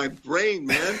through in my brain,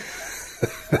 man.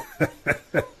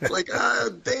 It's like,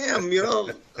 damn,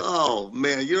 oh,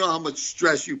 man, you know how much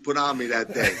stress you put on me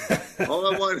that day.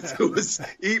 All I wanted to do was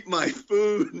eat my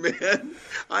food, man.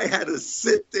 I had to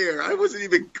sit there. I wasn't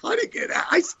even cutting it.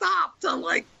 I stopped. I'm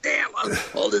like, damn,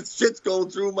 all this shit's going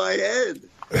through my head.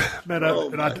 Man,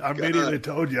 I immediately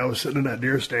told you I was sitting in that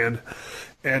deer stand,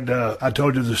 and I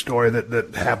told you the story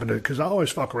that happened because I always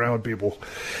fuck around with people.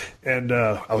 And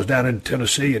I was down in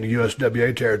Tennessee in the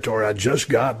USWA territory. I'd just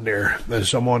gotten there, and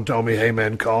someone told me, "Hey,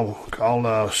 man, call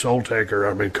Soul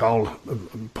Taker. Call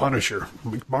Punisher,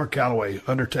 Mark Calloway,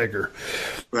 Undertaker."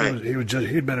 Right.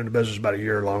 He'd been in the business about a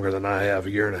year longer than I have,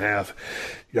 a year and a half.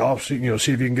 Y'all see if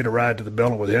you can get a ride to the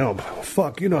building with him.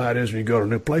 Fuck, you know how it is when you go to a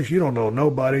new place. You don't know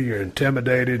nobody. You're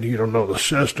intimidated. You don't know the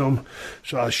system.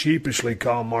 So I sheepishly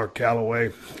called Mark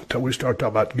Calloway until we started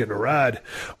talking about getting a ride.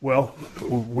 Well,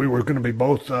 we were going to be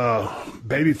both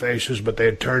baby faces, but they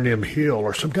had turned him heel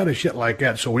or some kind of shit like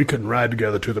that, so we couldn't ride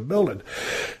together to the building.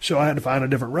 So I had to find a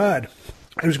different ride.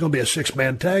 It was going to be a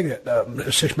six-man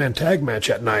tag match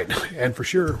at night, and for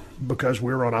sure, because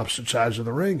we were on opposite sides of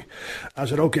the ring. I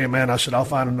said, okay, man. I said, I'll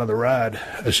find another ride.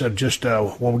 I said, just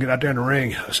when we get out there in the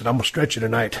ring, I said, I'm going to stretch you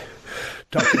tonight.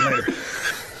 Talk to you later.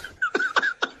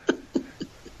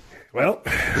 Well,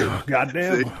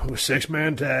 goddamn,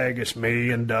 six-man tag. It's me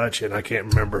and Dutch, and I can't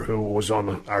remember who was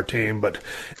on our team, but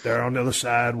there on the other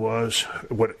side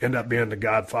would end up being the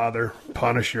Godfather,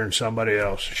 Punisher, and somebody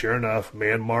else. Sure enough, me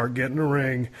and Mark get in the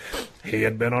ring. He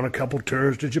had been on a couple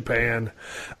tours to Japan.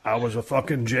 I was a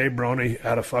fucking Jay Brony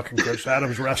out of fucking Chris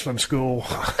Adams wrestling school.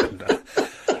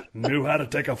 knew how to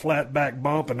take a flat back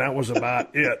bump, and that was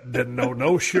about it. Didn't know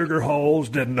no sugar holes,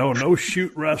 didn't know no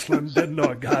shoot wrestling, didn't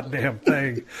know a goddamn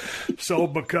thing. So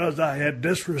because I had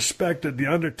disrespected the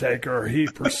Undertaker, he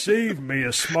perceived me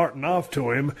as smart enough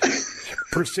to him,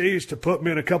 proceeds to put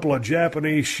me in a couple of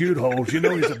Japanese shoot holes. You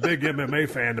know he's a big MMA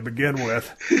fan to begin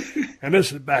with. And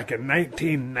this is back in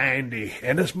 1990,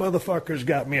 and this motherfucker's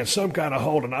got me in some kind of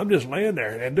hold, and I'm just laying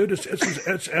there. And dude,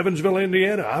 it's Evansville,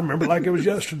 Indiana. I remember like it was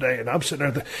yesterday, and I'm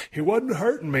sitting there. He wasn't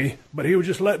hurting me, but he was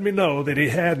just letting me know that he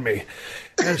had me.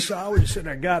 And so I was just sitting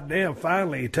there, goddamn,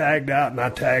 finally he tagged out, and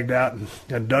I tagged out,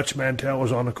 and Dutch Mantell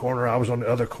was on the corner. I was on the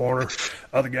other corner.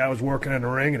 Other guy was working in the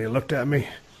ring, and he looked at me.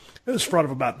 It was in front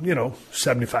of about,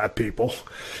 75 people.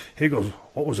 He goes,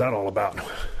 "What was that all about?"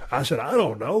 I said, "I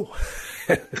don't know."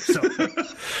 So,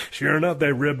 sure enough,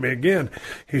 they ribbed me again.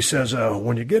 He says,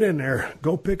 when you get in there,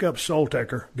 go pick up Soul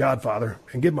Taker, Godfather,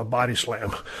 and give him a body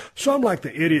slam. So I'm like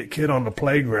the idiot kid on the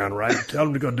playground, right? Tell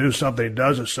him to go do something, he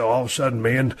does it. So all of a sudden,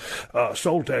 me and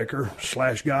Soul Taker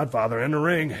 / Godfather in the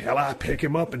ring, hell, I pick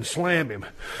him up and slam him.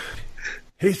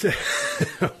 He said,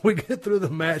 we get through the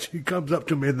match. He comes up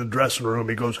to me in the dressing room.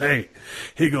 He goes, "Hey,"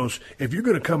 he goes, "if you're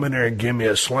going to come in there and give me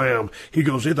a slam," he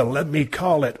goes, "either let me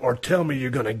call it or tell me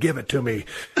you're going to give it to me."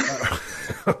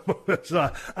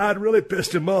 So I'd really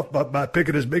pissed him off by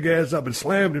picking his big ass up and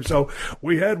slammed him. So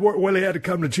we had Willie had to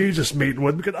come to Jesus meeting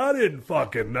with me because I didn't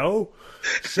fucking know.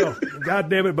 So,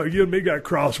 goddamn it, but you and me got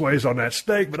crossways on that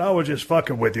steak, but I was just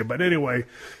fucking with you. But anyway,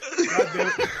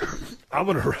 goddamn it, I'm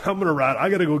gonna ride. I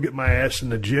gotta go get my ass in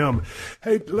the gym.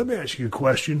 Hey, let me ask you a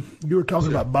question. You were talking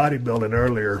about bodybuilding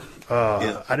earlier.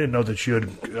 Yeah. I didn't know that you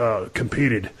had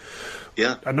competed.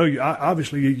 Yeah. I know you.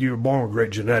 Obviously, you were born with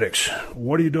great genetics.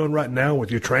 What are you doing right now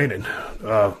with your training?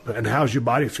 And how's your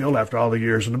body feel after all the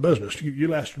years in the business? You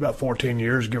lasted about 14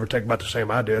 years, give or take about the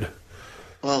same I did.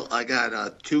 Well, I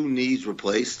got 2 knees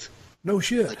replaced. No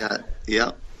shit. I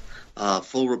got,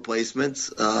 full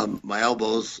replacements. My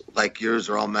elbows, like yours,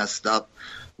 are all messed up.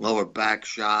 Lower back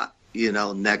shot,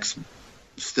 neck's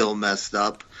still messed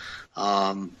up.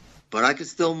 But I can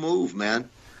still move, man.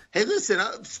 Hey, listen,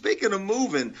 speaking of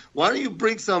moving, why don't you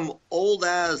bring some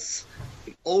old-ass,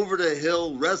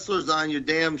 over-the-hill wrestlers on your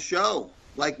damn show?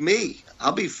 Like me.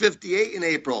 I'll be 58 in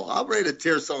April. I'm ready to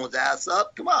tear someone's ass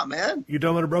up. Come on, man. You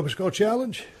done with a Broken Skull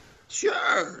Challenge?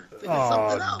 Sure. Figure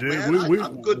something out, dude, man.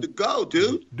 I'm good to go,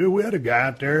 dude. Dude, we had a guy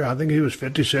out there. I think he was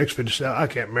 56, 57. I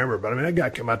can't remember. But, I mean, that guy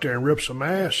came out there and ripped some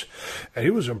ass. And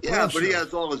he was impressive. Yeah, but he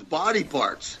has all his body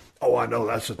parts. Oh, I know.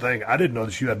 That's the thing. I didn't know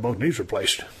that you had both knees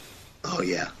replaced. Oh,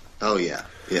 yeah. Oh, yeah.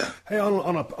 Yeah. Hey,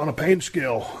 on a pain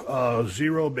scale,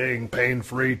 0 being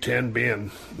pain-free, 10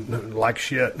 being like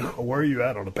shit, where are you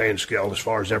at on the pain scale as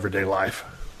far as everyday life?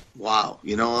 Wow.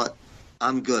 You know what?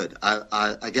 I'm good.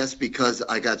 I guess because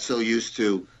I got so used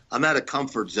to, I'm at a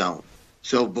comfort zone.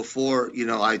 So before,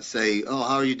 I'd say, "Oh,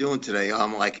 how are you doing today?"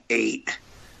 I'm like 8.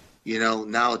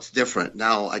 Now it's different.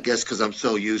 Now, I guess because I'm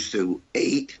so used to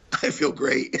 8, I feel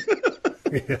great.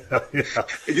 Yeah.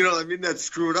 That's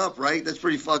screwed up, right? That's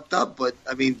pretty fucked up. But,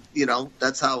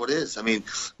 that's how it is.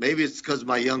 Maybe it's because of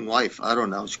my young wife. I don't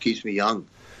know. She keeps me young.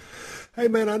 Hey,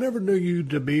 man, I never knew you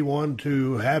to be one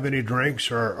to have any drinks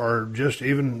or just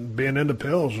even being into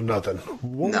pills or nothing.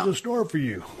 What was the story for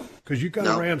you? Because you kind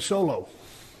of ran solo.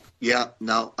 Yeah,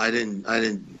 no, I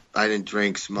didn't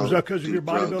drink, smoke. Was that because of your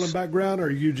bodybuilding background, or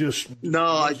you just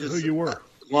who you were?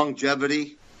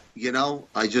 Longevity.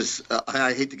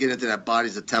 I hate to get into that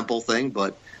body's a temple thing,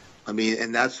 but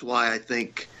and that's why I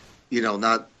think,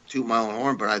 not toot my own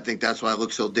horn, but I think that's why I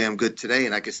look so damn good today,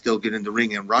 and I can still get in the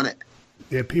ring and run it.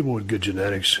 Yeah, people with good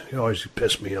genetics, it always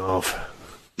piss me off.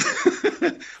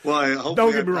 Well, I hope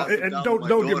don't get me wrong. And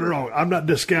don't get me wrong. I'm not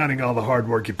discounting all the hard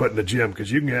work you put in the gym,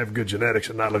 because you can have good genetics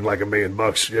and not look like $1 million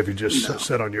if you just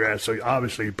sit on your ass. So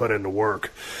obviously you put in the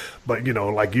work. But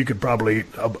like you could probably eat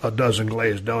a dozen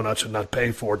glazed donuts and not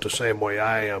pay for it the same way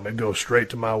I am. It goes straight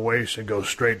to my waist and goes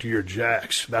straight to your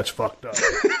jacks. That's fucked up.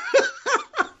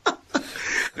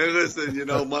 Hey, listen,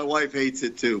 my wife hates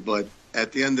it too. But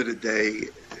at the end of the day,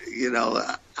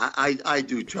 I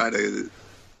do try to.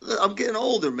 I'm getting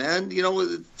older, man.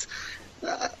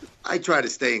 I try to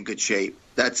stay in good shape.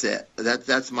 That's it.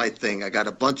 That's my thing. I got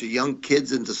a bunch of young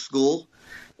kids into school,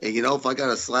 and if I got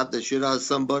to slap the shit out of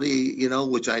somebody,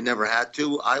 which I never had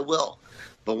to, I will.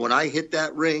 But when I hit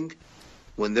that ring,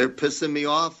 when they're pissing me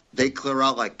off, they clear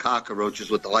out like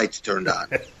cockroaches with the lights turned on.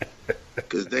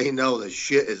 Because they know the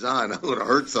shit is on. I'm going to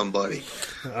hurt somebody.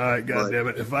 All right, goddamn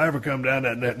it. If I ever come down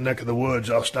that neck of the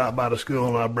woods, I'll stop by the school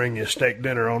and I'll bring you a steak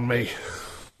dinner on me.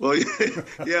 Well,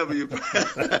 yeah,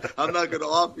 but I'm not going to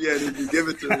offer you if you give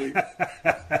it to me.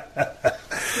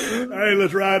 Hey,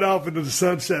 let's ride off into the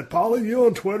sunset. Paulie, you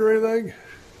on Twitter or anything?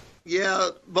 Yeah,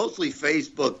 mostly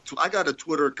Facebook. I got a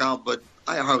Twitter account, but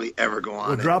I hardly ever go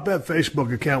on it. Drop that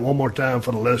Facebook account one more time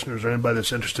for the listeners or anybody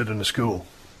that's interested in the school.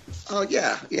 Oh,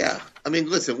 yeah. I mean,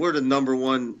 listen, we're the number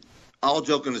one, all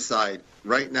joking aside,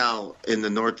 right now in the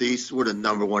Northeast, we're the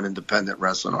number one independent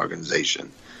wrestling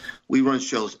organization. We run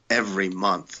shows every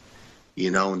month,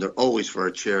 and they're always for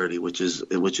a charity, which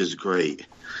is great.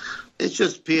 It's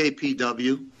just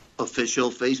PAPW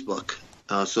official Facebook.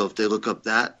 So if they look up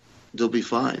that, they'll be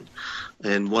fine.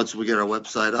 And once we get our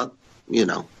website up,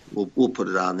 we'll put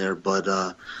it on there.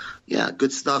 But, yeah,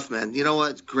 good stuff, man. You know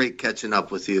what? It's great catching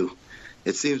up with you.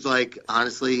 It seems like,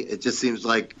 honestly, it just seems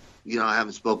like, I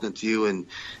haven't spoken to you in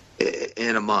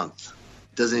a month.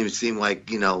 It doesn't even seem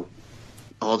like,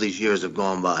 all these years have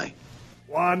gone by.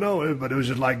 Well, I know it, but it was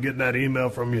just like getting that email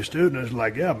from your student. It's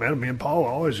like, yeah, man, me and Paul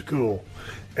are always cool.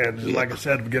 And like I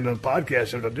said at the beginning of the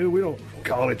podcast, we don't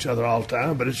call each other all the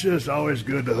time, but it's just always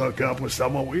good to hook up with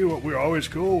someone. We're always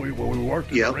cool. When we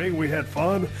worked in the ring, we had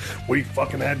fun. We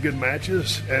fucking had good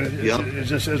matches, and it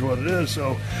just is what it is.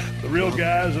 So the real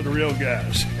guys are the real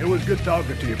guys. It was good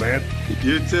talking to you, man.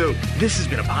 You too. This has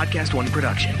been a Podcast One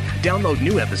production. Download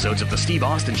new episodes of The Steve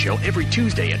Austin Show every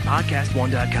Tuesday at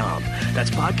podcastone.com.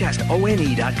 That's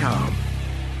podcastone.com.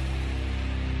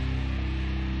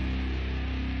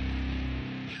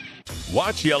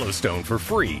 Watch Yellowstone for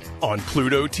free on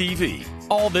Pluto TV.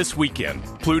 All this weekend,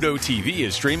 Pluto TV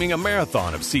is streaming a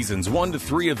marathon of seasons 1 to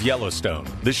 3 of Yellowstone,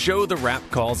 the show The Wrap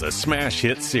calls a smash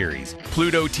hit series.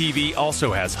 Pluto TV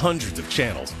also has hundreds of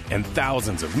channels and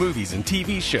thousands of movies and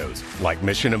TV shows like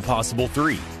Mission Impossible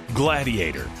 3,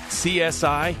 Gladiator,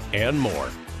 CSI, and more.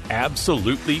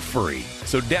 Absolutely free.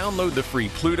 So download the free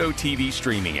Pluto TV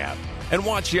streaming app and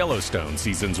watch Yellowstone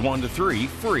seasons 1 to 3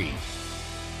 free.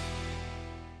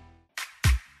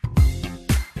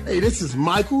 Hey, this is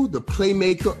Michael, the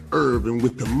Playmaker Irvin,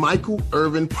 with the Michael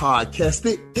Irvin Podcast,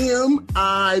 the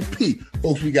MIP.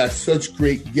 Folks, we got such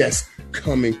great guests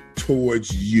coming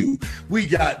towards you. We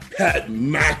got Pat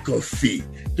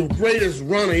McAfee, the greatest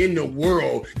runner in the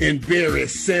world, in Barry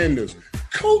Sanders.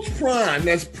 Coach Prime,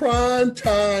 that's Prime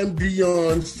Time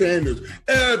Deion Sanders.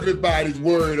 Everybody's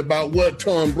worried about what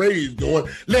Tom Brady's doing.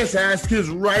 Let's ask his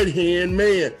right-hand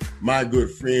man. My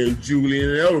good friend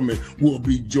Julian Edelman will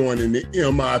be joining the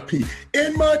MIP.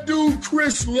 And my dude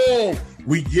Chris Long.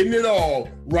 We getting it all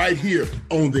right here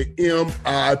on the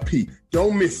MIP.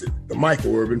 Don't miss it, the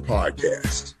Michael Irvin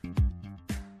Podcast.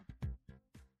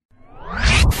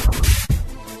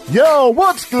 Yo,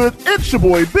 what's good? It's your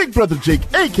boy, Big Brother Jake,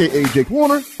 a.k.a. Jake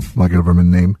Warner. My government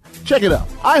name. Check it out.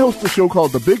 I host a show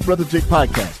called the Big Brother Jake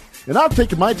Podcast, and I've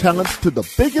taken my talents to the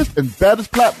biggest and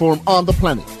baddest platform on the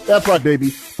planet. That's right,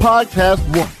 baby. Podcast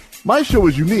One. My show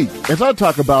is unique as I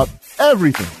talk about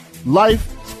everything.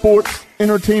 Life, sports,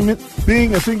 entertainment,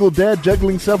 being a single dad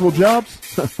juggling several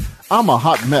jobs. I'm a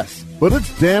hot mess, but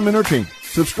it's damn entertaining.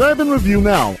 Subscribe and review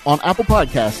now on Apple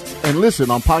Podcasts and listen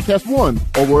on Podcast One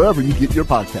or wherever you get your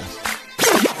podcasts.